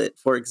consulate,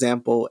 for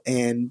example,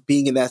 and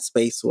being in that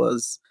space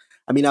was,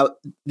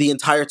 the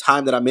entire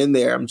time that I'm in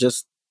there, I'm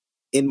just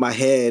in my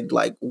head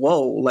like,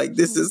 whoa, like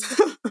this is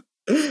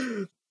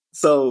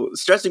so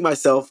stretching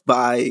myself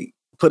by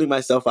putting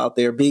myself out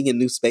there, being in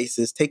new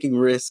spaces, taking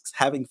risks,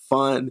 having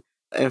fun,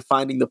 and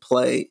finding the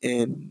play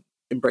and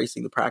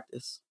embracing the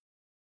practice.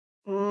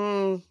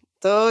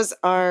 Those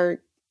are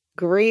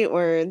great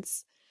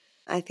words.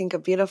 I think a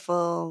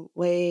beautiful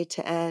way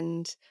to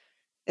end.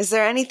 Is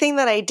there anything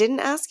that I didn't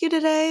ask you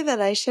today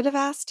that I should have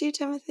asked you,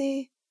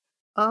 Timothy?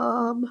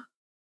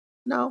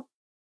 No,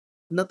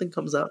 nothing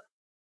comes up.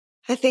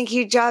 I think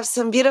you dropped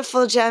some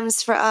beautiful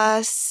gems for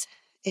us.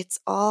 It's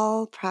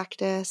all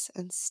practice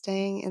and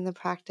staying in the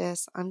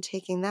practice. I'm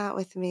taking that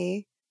with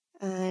me,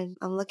 and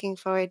I'm looking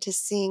forward to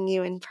seeing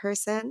you in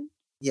person.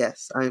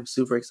 Yes, I am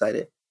super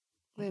excited.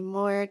 With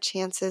more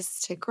chances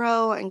to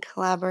grow and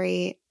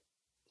collaborate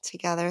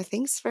together.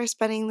 Thanks for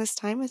spending this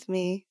time with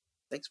me.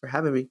 Thanks for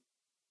having me.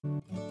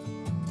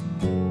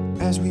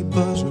 As we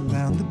buzz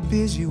around the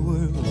busy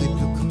world, it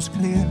becomes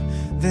clear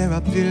there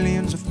are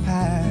billions of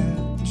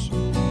paths.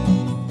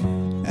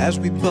 As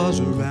we buzz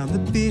around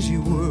the busy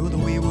world,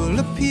 we will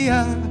appear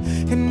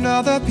in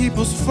other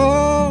people's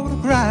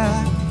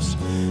photographs.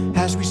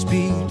 As we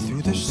speed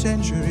through the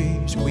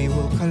centuries, we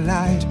will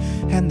collide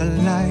and the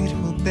light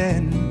will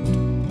bend.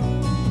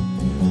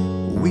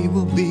 we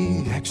will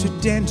be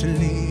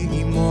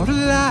accidentally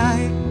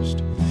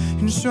immortalized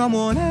in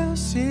someone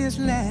else's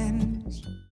land.